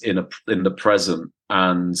things in the present,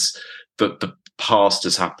 and that the past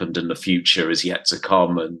has happened and the future is yet to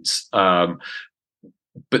come. And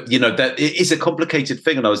but that it is a complicated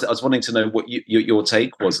thing, and I was wanting to know what your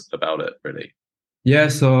take was about it, really. Yeah,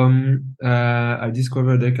 so I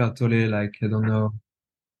discovered Eckhart Tolle like, I don't know,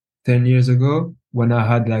 10 years ago when I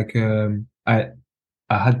had like I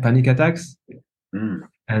had panic attacks.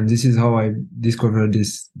 And this is how I discovered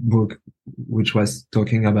this book, which was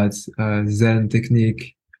talking about Zen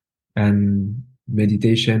technique and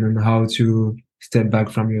meditation and how to step back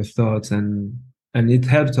from your thoughts, and it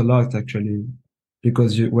helped a lot actually,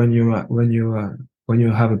 because when you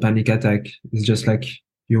have a panic attack, it's just like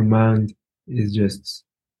your mind is just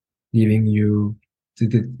giving you,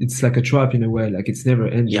 it's like a trap in a way, like it's never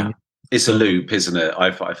ending. Yeah, it's a loop, isn't it?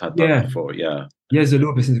 I've had that before. Yeah. Yes, the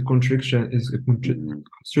loop is a constriction,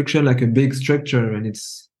 constriction like a big structure, and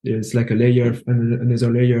it's like a layer and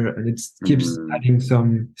another layer, and it keeps adding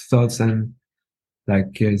some thoughts, and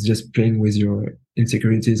like it's just playing with your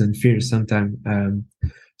insecurities and fears sometimes.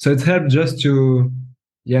 So it helped just to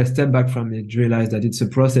step back from it, realize that it's a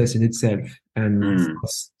process in itself, and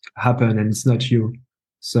thoughts happen, and it's not you.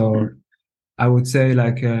 So I would say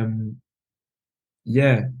like the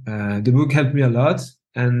book helped me a lot,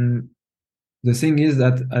 and the thing is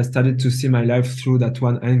that I started to see my life through that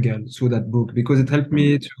one angle, through that book, because it helped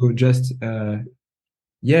me to just, I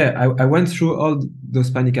went through all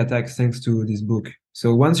those panic attacks thanks to this book.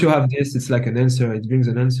 So once you have this, it's like an answer, it brings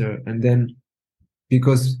an answer. And then,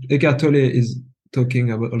 because Eckhart Tolle is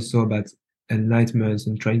talking also about enlightenment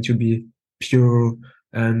and trying to be pure,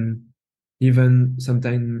 and even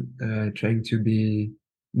sometimes trying to be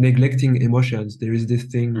neglecting emotions. There is this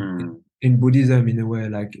thing in Buddhism, in a way,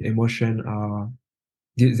 like emotion are,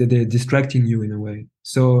 they're distracting you in a way.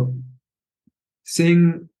 So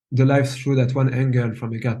seeing the life through that one angle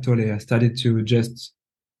from Eckhart Tolle, I started to just,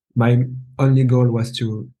 my only goal was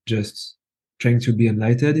to just trying to be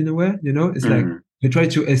enlightened in a way, it's like you try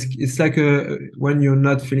to, it's like when you're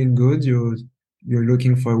not feeling good, you're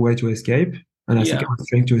looking for a way to escape. And I think I was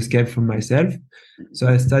trying to escape from myself. So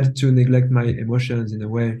I started to neglect my emotions in a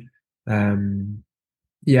way.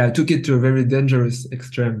 I took it to a very dangerous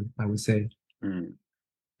extreme, I would say.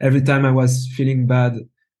 Every time I was feeling bad,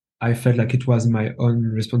 I felt like it was my own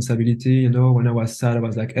responsibility. When I was sad, I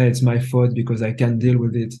was like, hey, it's my fault because I can't deal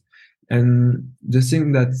with it. And the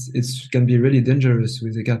thing that it can be really dangerous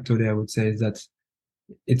with Eckhart Tolle, I would say, is that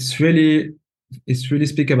it's really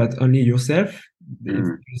speak about only yourself.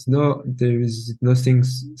 There is nothing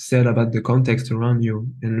said about the context around you.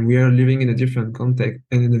 And we are living in a different context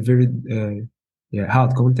and in a very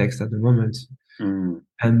hard context at the moment.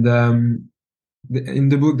 And in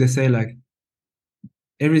the book, they say like,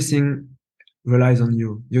 everything relies on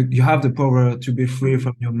you. You have the power to be free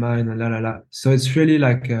from your mind and la la la. So it's really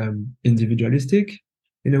like individualistic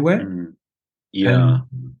in a way.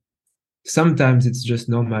 And sometimes it's just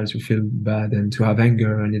normal to feel bad and to have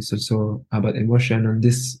anger, and it's also about emotion. And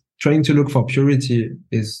this trying to look for purity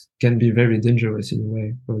can be very dangerous in a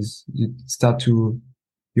way, because you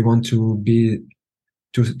want to be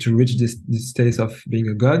to reach this state of being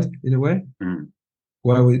a god in a way,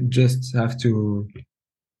 where we just have to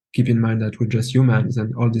keep in mind that we're just humans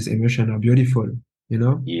and all these emotions are beautiful,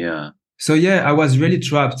 So I was really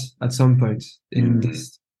trapped at some point in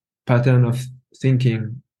this pattern of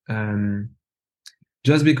thinking,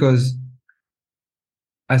 just because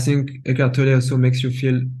I think Eckhart Tolle also makes you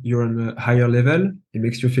feel you're on a higher level. It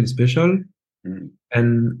makes you feel special.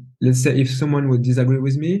 And let's say if someone would disagree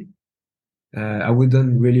with me, I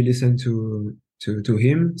wouldn't really listen to to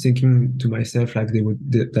him, thinking to myself like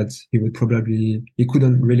that he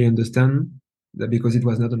couldn't really understand that because it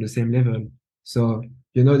was not on the same level. So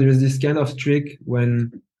there is this kind of trick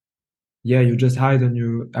when you just hide on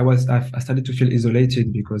you. I started to feel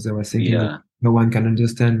isolated because I was thinking that no one can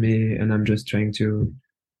understand me, and I'm just trying to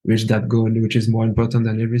reach that goal, which is more important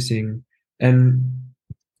than everything. And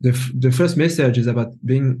the first message is about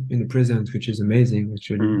being in the present, which is amazing,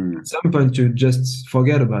 actually. At some point, you just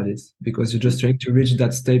forget about it because you're just trying to reach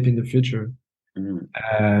that state in the future.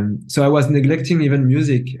 So I was neglecting even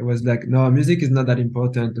music. I was like, no, music is not that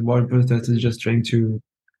important. The more important is just trying to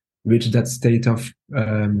reach that state of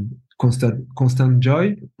constant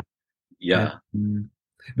joy. Yeah.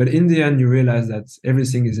 But in the end, you realize that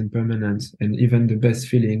everything is impermanent, and even the best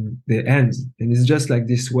feeling, they end. And it's just like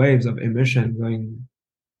these waves of emotion going.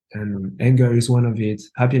 And anger is one of it.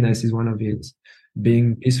 Happiness is one of it.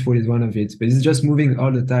 Being peaceful is one of it. But it's just moving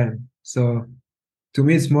all the time. So to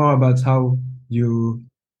me, it's more about how you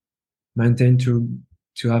maintain to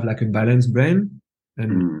have like a balanced brain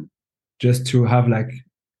and just to have like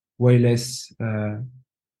way less.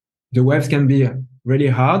 The waves can be really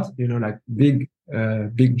hard, like big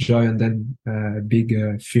joy and then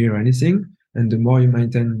big fear or anything. And the more you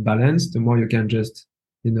maintain balance, the more you can just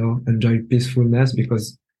enjoy peacefulness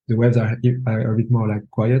because the waves are a bit more like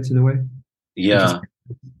quiet in a way. Yeah.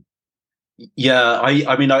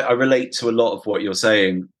 I mean, I relate to a lot of what you're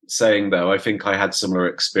saying though. I think I had similar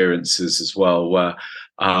experiences as well where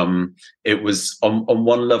it was on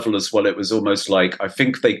one level as well, it was almost like, I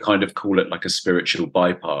think they kind of call it like a spiritual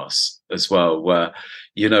bypass as well, where,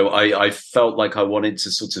 I felt like I wanted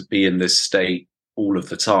to sort of be in this state all of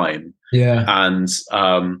the time. Yeah. And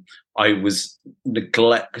I was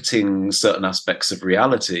neglecting certain aspects of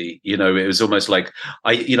reality. It was almost like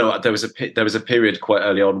there was a period quite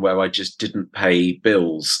early on where I just didn't pay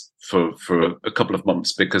bills for a couple of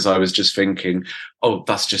months because I was just thinking, oh,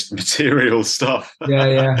 that's just material stuff.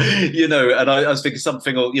 Yeah. And I was thinking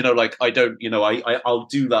something, like I don't, I'll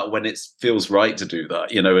do that when it feels right to do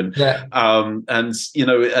that, and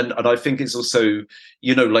and I think it's also,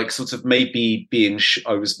 like sort of maybe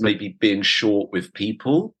I was maybe being short with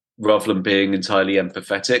people rather than being entirely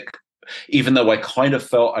empathetic, even though I kind of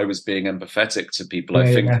felt I was being empathetic to people.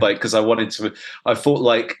 I think like, because I thought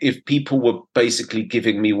like if people were basically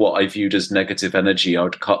giving me what I viewed as negative energy, I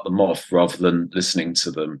would cut them off rather than listening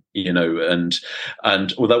to them, and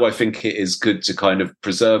although I think it is good to kind of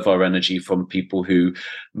preserve our energy from people who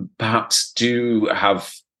perhaps do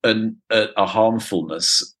have a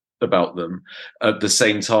harmfulness about them, at the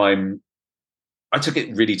same time, I took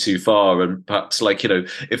it really too far. And perhaps like,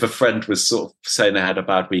 if a friend was sort of saying they had a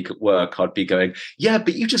bad week at work, I'd be going, yeah,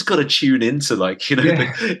 but you just got to tune into like,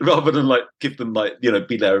 rather than like give them like,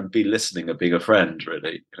 be there and be listening and being a friend,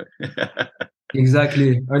 really.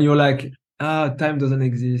 Exactly. And you're like, time doesn't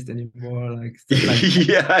exist anymore. Like, stuff like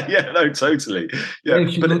no, totally. Yeah.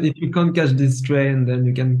 If you can't catch this train, then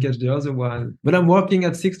you can catch the other one. But I'm working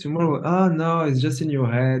at 6 tomorrow. Oh no, it's just in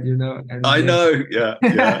your head, And I know. Yeah.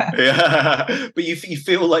 But you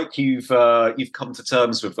feel like you've come to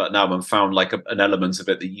terms with that now and found like an element of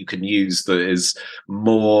it that you can use that is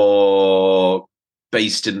more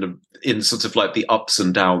based in sort of like the ups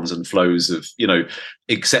and downs and flows of,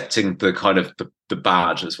 accepting the kind of the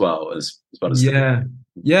bad as well as yeah,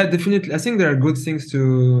 definitely. I think there are good things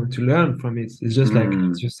to learn from it. It's just like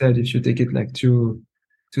as you said, if you take it like too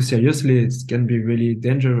seriously, it can be really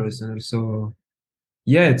dangerous. And also,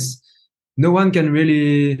 it's no one can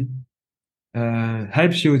really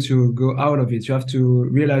help you to go out of it. You have to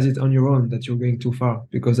realize it on your own that you're going too far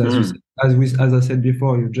because as I said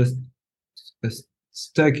before, you're just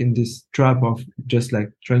stuck in this trap of just like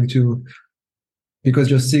trying to, because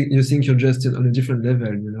you think you're just on a different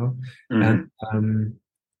level, and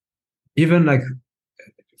even like,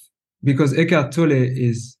 because Eckhart Tolle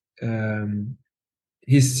is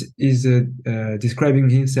he's describing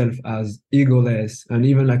himself as egoless and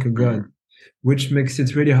even like a god, which makes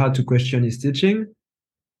it really hard to question his teaching.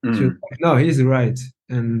 So like, no, he's right.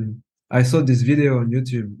 And I saw this video on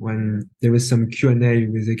YouTube when there was some Q&A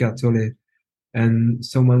with Eckhart Tolle, and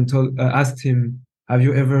someone asked him, have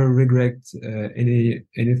you ever regret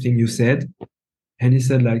anything you said? And he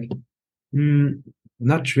said like,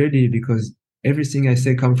 not really, because everything I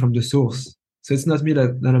say comes from the source. So it's not me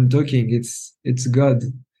that I'm talking, it's God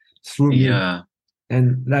through me.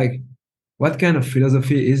 And like, what kind of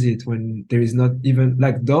philosophy is it when there is not even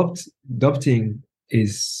like doubting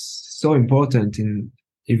is so important in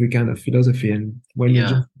every kind of philosophy. And when you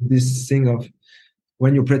just this thing of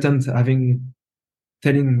when you pretend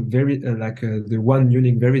telling the one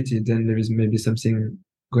unique verity, then there is maybe something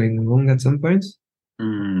going wrong at some point.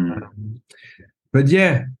 Um, but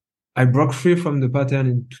yeah, I broke free from the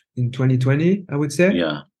pattern in 2020, I would say.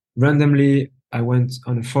 Yeah. Randomly, I went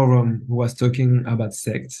on a forum who was talking about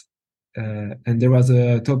sects. And there was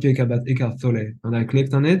a topic about Eckhart Tolle, and I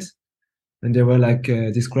clicked on it, and they were like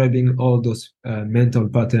describing all those mental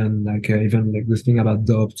patterns, like even like the thing about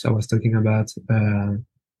dopes I was talking about,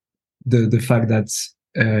 the fact that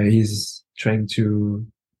he's trying to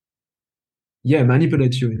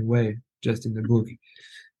manipulate you in a way, just in the book.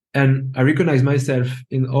 And I recognized myself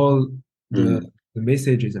in all the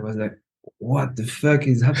messages. I was like, what the fuck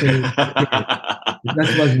is happening?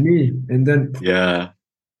 That was me. And then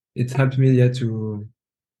it helped me it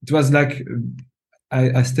was like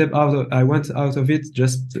I stepped out I went out of it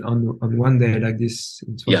just on one day like this.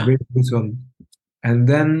 It was really brutal. And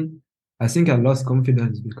then I think I lost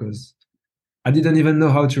confidence because I didn't even know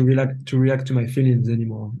how to react to my feelings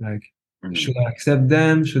anymore. Like, should I accept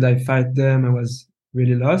them? Should I fight them? I was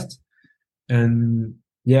really lost. And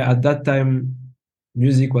yeah, at that time,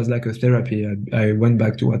 music was like a therapy. I went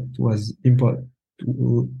back to what was important,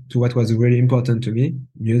 to what was really important to me,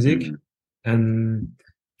 music. And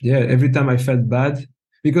yeah, every time I felt bad,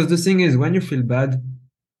 because the thing is, when you feel bad,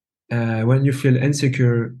 when you feel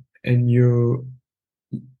insecure, and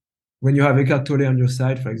when you have Eckhart Tolle on your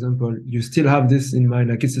side, for example, you still have this in mind,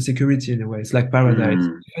 like it's a security in a way. It's like paradise.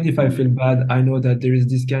 Even if I feel bad, I know that there is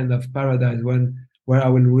this kind of paradise where I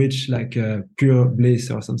will reach like pure bliss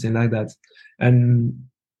or something like that. And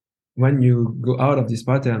when you go out of this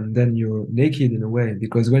pattern, then you're naked in a way,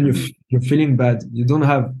 because when you're feeling bad, you don't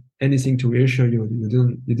have anything to reassure you. You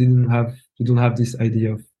don't have this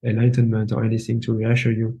idea of enlightenment or anything to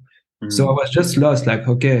reassure you. So I was just lost. Like,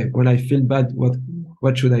 okay, when I feel bad,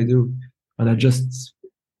 what should I do? And I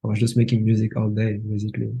was just making music all day,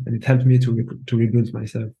 basically, and it helped me to rebuild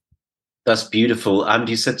myself. That's beautiful. And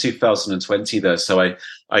you said 2020 there, so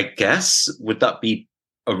I guess would that be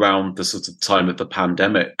around the sort of time of the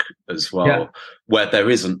pandemic as well, where there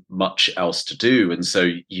isn't much else to do, and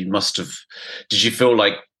so you must have. Did you feel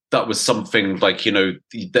like that was something like, you know,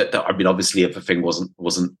 that I mean, obviously everything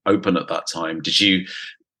wasn't open at that time.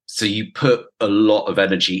 So you put a lot of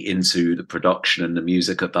energy into the production and the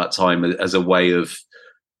music at that time as a way of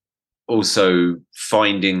also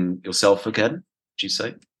finding yourself again, would you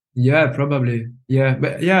say? Yeah, probably. Yeah,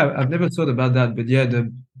 but yeah, I've never thought about that. But yeah,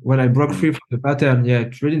 when I broke free from the pattern, yeah,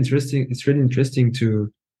 it's really interesting. It's really interesting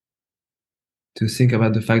to think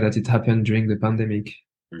about the fact that it happened during the pandemic.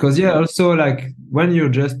 Because yeah, also like when you're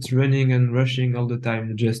just running and rushing all the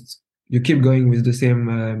time, you keep going with the same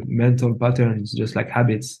mental patterns, just like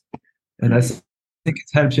habits. And I think it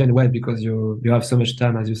helps you in a way because you have so much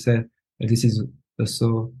time, as you said. And this is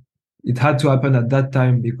also, it had to happen at that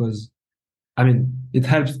time because, I mean, it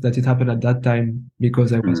helps that it happened at that time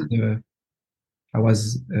because I was in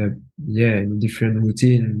a different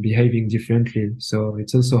routine, behaving differently. So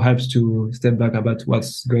it also helps to step back about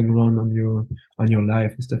what's going on on your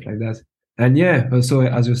life and stuff like that. And yeah, also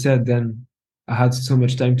as you said, then I had so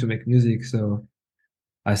much time to make music. So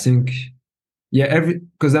I think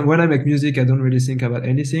because when I make music, I don't really think about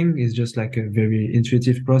anything. It's just like a very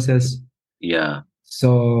intuitive process. Yeah.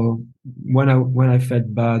 So when I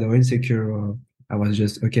felt bad or insecure, I was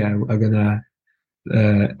just okay. I'm gonna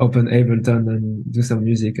open Ableton and do some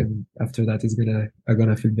music, and after that, I'm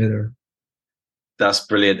gonna feel better. That's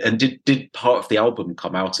brilliant. And did part of the album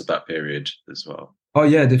come out of that period as well? Oh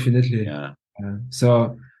yeah, definitely. Yeah.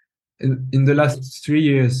 So in the last 3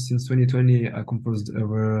 years since 2020, I composed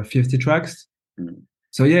over 50 tracks.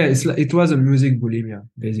 So yeah, it was a music bulimia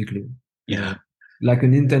basically. Yeah. Like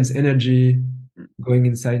an intense energy going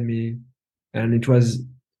inside me, and it was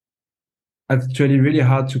actually really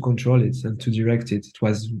hard to control it and to direct it. It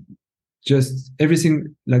was just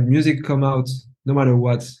everything, like music come out no matter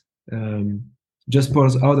what, just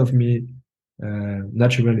pours out of me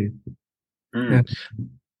naturally.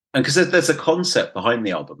 And because there's a concept behind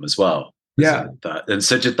the album as well. Yeah. And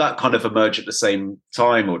so did that kind of emerge at the same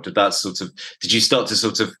time, or did you start to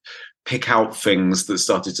sort of pick out things that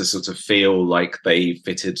started to sort of feel like they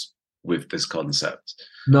fitted with this concept?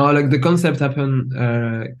 No, like the concept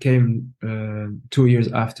came 2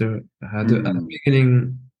 years after. At the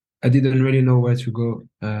beginning, I didn't really know where to go,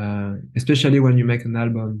 especially when you make an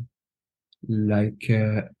album. Like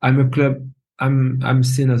I'm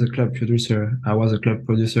seen as a club producer. I was a club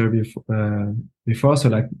producer before, so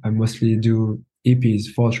like I mostly do EPs,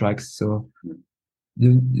 4 tracks. So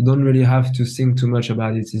you don't really have to think too much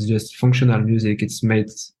about it. It's just functional music. It's made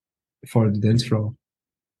for the dance floor,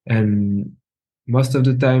 and most of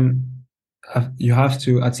the time,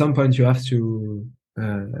 at some point you have to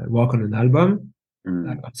work on an album.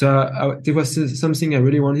 Mm. So it was something I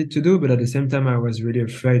really wanted to do, but at the same time, I was really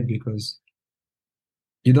afraid because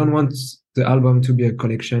you don't want the album to be a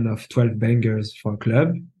collection of 12 bangers for a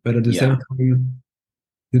club, but at the same Yeah. time,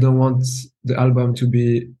 you don't want the album to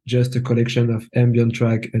be just a collection of ambient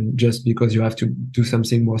track and just because you have to do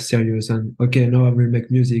something more serious and okay, now I will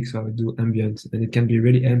make music, so I will do ambient and it can be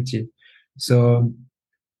really empty. So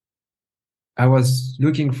I was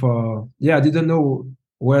looking for, yeah, I didn't know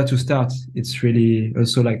where to start. It's really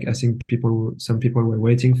also like, I think some people were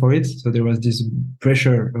waiting for it. So there was this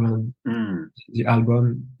pressure around Mm. the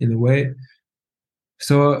album in a way.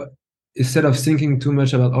 So instead of thinking too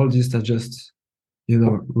much about all this, I just,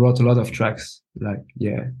 wrote a lot of tracks, like,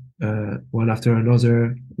 yeah, one after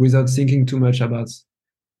another without thinking too much about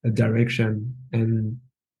a direction. And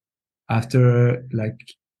after like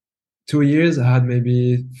 2 years, I had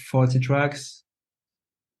maybe 40 tracks.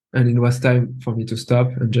 And it was time for me to stop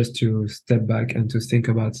and just to step back and to think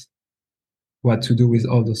about what to do with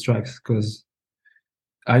all those tracks. Because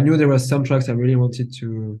I knew there were some tracks I really wanted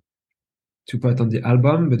to put on the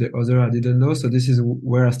album, but the other I didn't know. So this is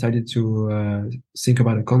where I started to think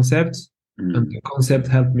about a concept. And Mm. the concept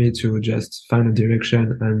helped me to just find a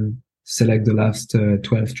direction and select the last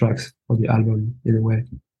 12 tracks for the album in a way.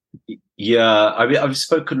 Yeah, I mean, I've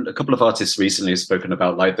spoken, a couple of artists recently have spoken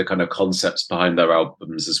about like the kind of concepts behind their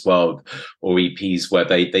albums as well, or EPs, where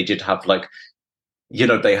they did have like,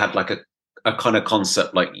 they had like a kind of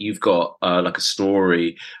concept, like you've got like a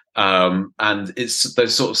story, and they're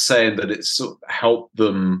sort of saying that it's sort of helped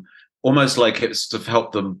them, almost like it's sort of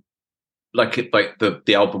helped them, like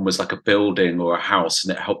the album was like a building or a house,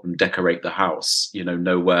 and it helped them decorate the house,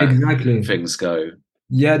 know where Exactly. things go.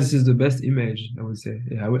 Yeah, this is the best image, I would say.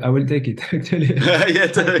 Yeah, I will take it actually. Yeah,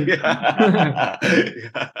 Yeah.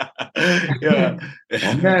 yeah, Yeah,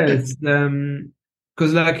 yeah. it's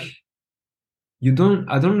because like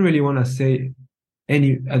I don't really want to say I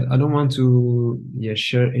don't want to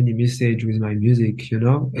share any message with my music,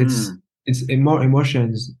 Mm, it's more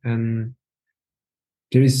emotions and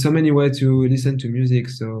there is so many ways to listen to music.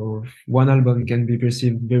 So one album can be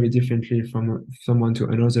perceived very differently from someone to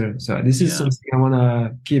another. So this is yeah. something I want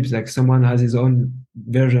to keep. Like someone has his own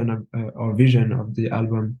version of, or vision of the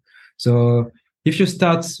album. So if you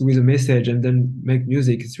start with a message and then make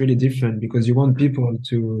music, it's really different because you want people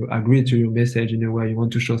to agree to your message in a way. You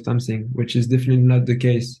want to show something, which is definitely not the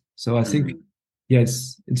case. So I think, Mm, yeah,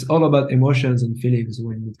 it's all about emotions and feelings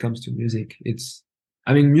when it comes to music.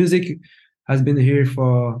 I mean, music has been here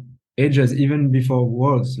for ages, even before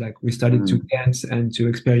words. Like we started to mm. dance and to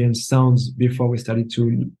experience sounds before we started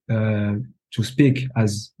to speak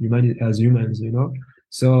as humans,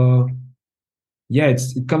 So yeah, it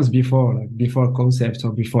comes before, like before concepts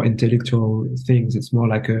or before intellectual things. It's more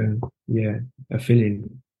like a feeling.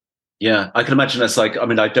 Yeah, I can imagine that's like, I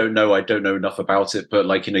mean, I don't know enough about it, but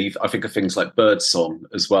like, I think of things like bird song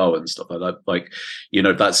as well and stuff like that. Like,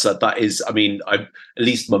 that is, I mean, at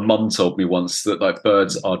least my mum told me once that like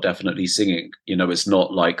birds are definitely singing. It's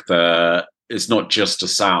not like it's not just a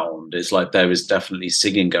sound. It's like there is definitely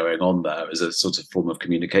singing going on there as a sort of form of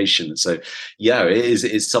communication. So yeah, it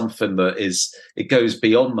is something it goes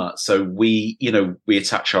beyond that. So we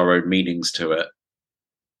attach our own meanings to it,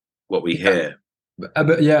 what we Yeah, hear.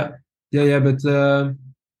 but yeah. But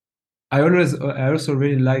I also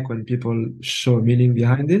really like when people show meaning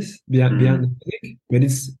behind this, behind the Mm, music, but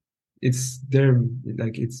it's their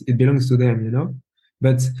like it belongs to them,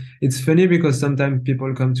 But it's funny because sometimes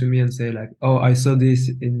people come to me and say like, "Oh, I saw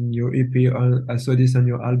this in your EP or I saw this on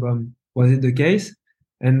your album. Was it the case?"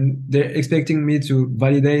 And they're expecting me to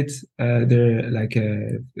validate their like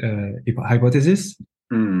hypothesis,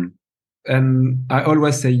 mm. and I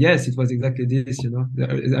always say, yes, it was exactly this,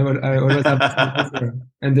 I always have the same answer.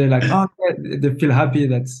 And they're like, oh, yeah, they feel happy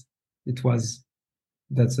that it was,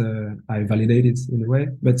 that I validated in a way.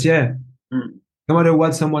 But yeah, Mm. no matter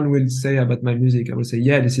what someone will say about my music, I will say,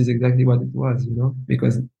 yeah, this is exactly what it was,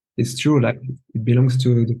 because it's true. Like it belongs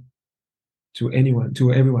to anyone,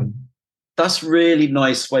 to everyone. That's really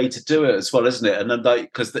nice way to do it as well, isn't it? And then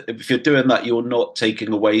because if you're doing that, you're not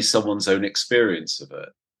taking away someone's own experience of it.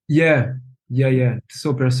 Yeah, yeah. It's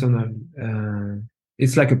so personal.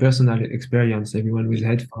 It's like a personal experience, everyone with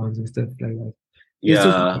headphones and stuff like that. It's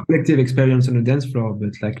also a Yeah, collective experience on the dance floor,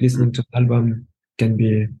 but like listening to an album can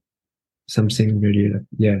be something really, like,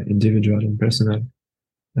 yeah, individual and personal.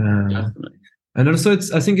 Uh, definitely. and also,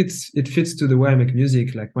 I think it fits to the way I make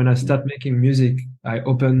music. Like when I start making music, I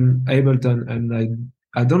open Ableton and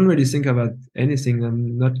I don't really think about anything.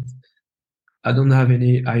 I don't have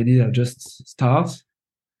any idea. I just start.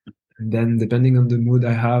 And then depending on the mood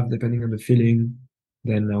I have, depending on the feeling,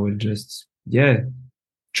 then I will just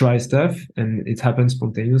try stuff, and it happens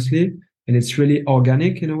spontaneously, and it's really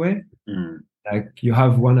organic in a way. Like you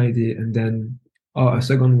have one idea, and then a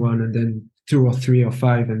second one, and then two or three or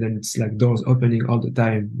five, and then it's like doors opening all the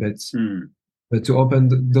time. But to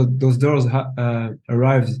open those doors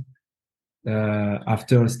arrives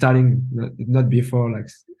after starting, not before like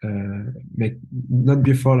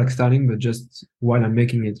starting, but just while I'm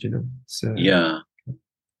making it, So yeah,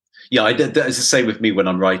 I did. It's the same with me when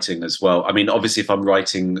I'm writing as well. I mean, obviously, if I'm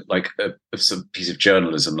writing like some piece of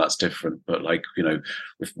journalism, that's different. But like,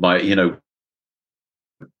 with my,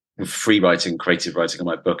 with free writing, creative writing on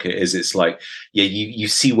my book, it's like, you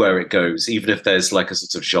see where it goes, even if there's like a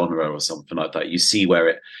sort of genre or something like that. You see where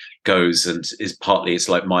it goes, and it's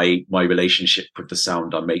like my relationship with the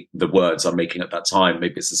sound the words I'm making at that time.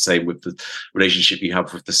 Maybe it's the same with the relationship you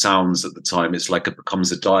have with the sounds at the time. It's like it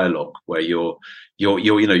becomes a dialogue where you're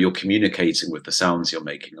communicating with the sounds you're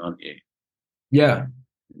making, aren't you? Yeah,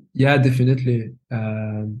 definitely.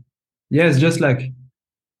 It's just like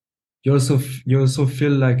you also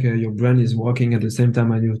feel like your brain is working at the same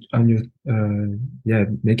time, and you're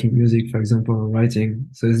making music, for example, or writing.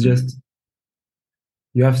 So it's just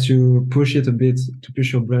you have to push it a bit, to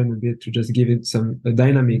push your brain a bit, to just give it a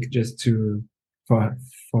dynamic, just for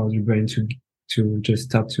your brain to just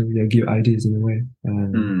start to give ideas in a way.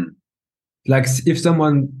 Like if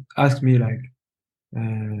someone asked me like,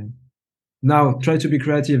 now try to be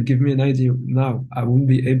creative, give me an idea now, I wouldn't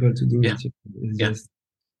be able to do it. It's just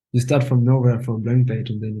you start from nowhere, from a blank page,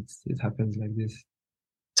 and then it happens like this.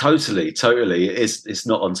 Totally. It's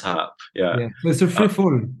not on tap. Yeah. It's a free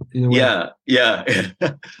fall in a way. Yeah.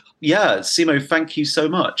 Simo, thank you so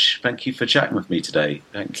much. Thank you for chatting with me today.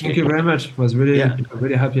 Thank you very much. I was really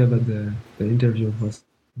happy about the interview. It was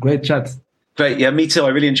great chat. Great. Yeah, me too. I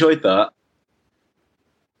really enjoyed that.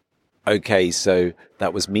 Okay, so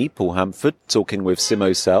that was me, Paul Hamford, talking with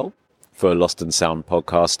Simo Cell for a Lost and Sound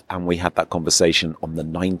podcast, and we had that conversation on the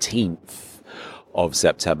 19th of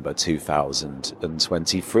September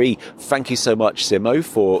 2023. Thank you so much, Simo,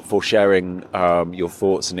 for sharing your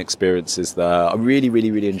thoughts and experiences there. I really, really,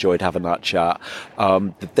 really enjoyed having that chat.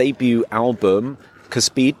 The debut album,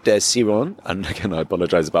 Caspid des Sirons, and again, I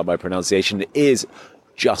apologize about my pronunciation, is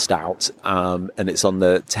just out, and it's on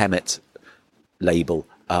the Temet label.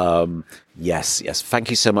 Yes. Thank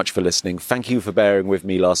you so much for listening. Thank you for bearing with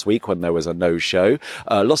me last week when there was a no show.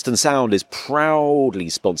 Lost and Sound is proudly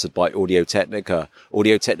sponsored by Audio Technica.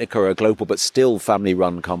 Audio Technica are a global but still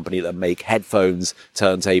family-run company that make headphones,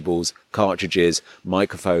 turntables, cartridges,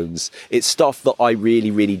 microphones. It's stuff that I really,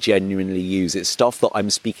 really genuinely use. It's stuff that I'm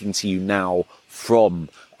speaking to you now from.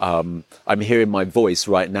 I'm hearing my voice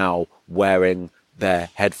right now wearing their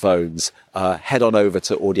headphones. Head on over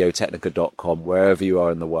to audiotechnica.com, wherever you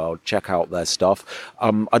are in the world. Check out their stuff.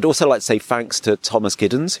 I'd also like to say thanks to Thomas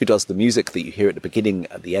Giddens, who does the music that you hear at the beginning,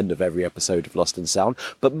 at the end of every episode of Lost and Sound.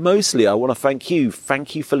 But mostly, I want to thank you.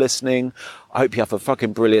 Thank you for listening. I hope you have a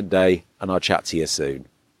fucking brilliant day, and I'll chat to you soon.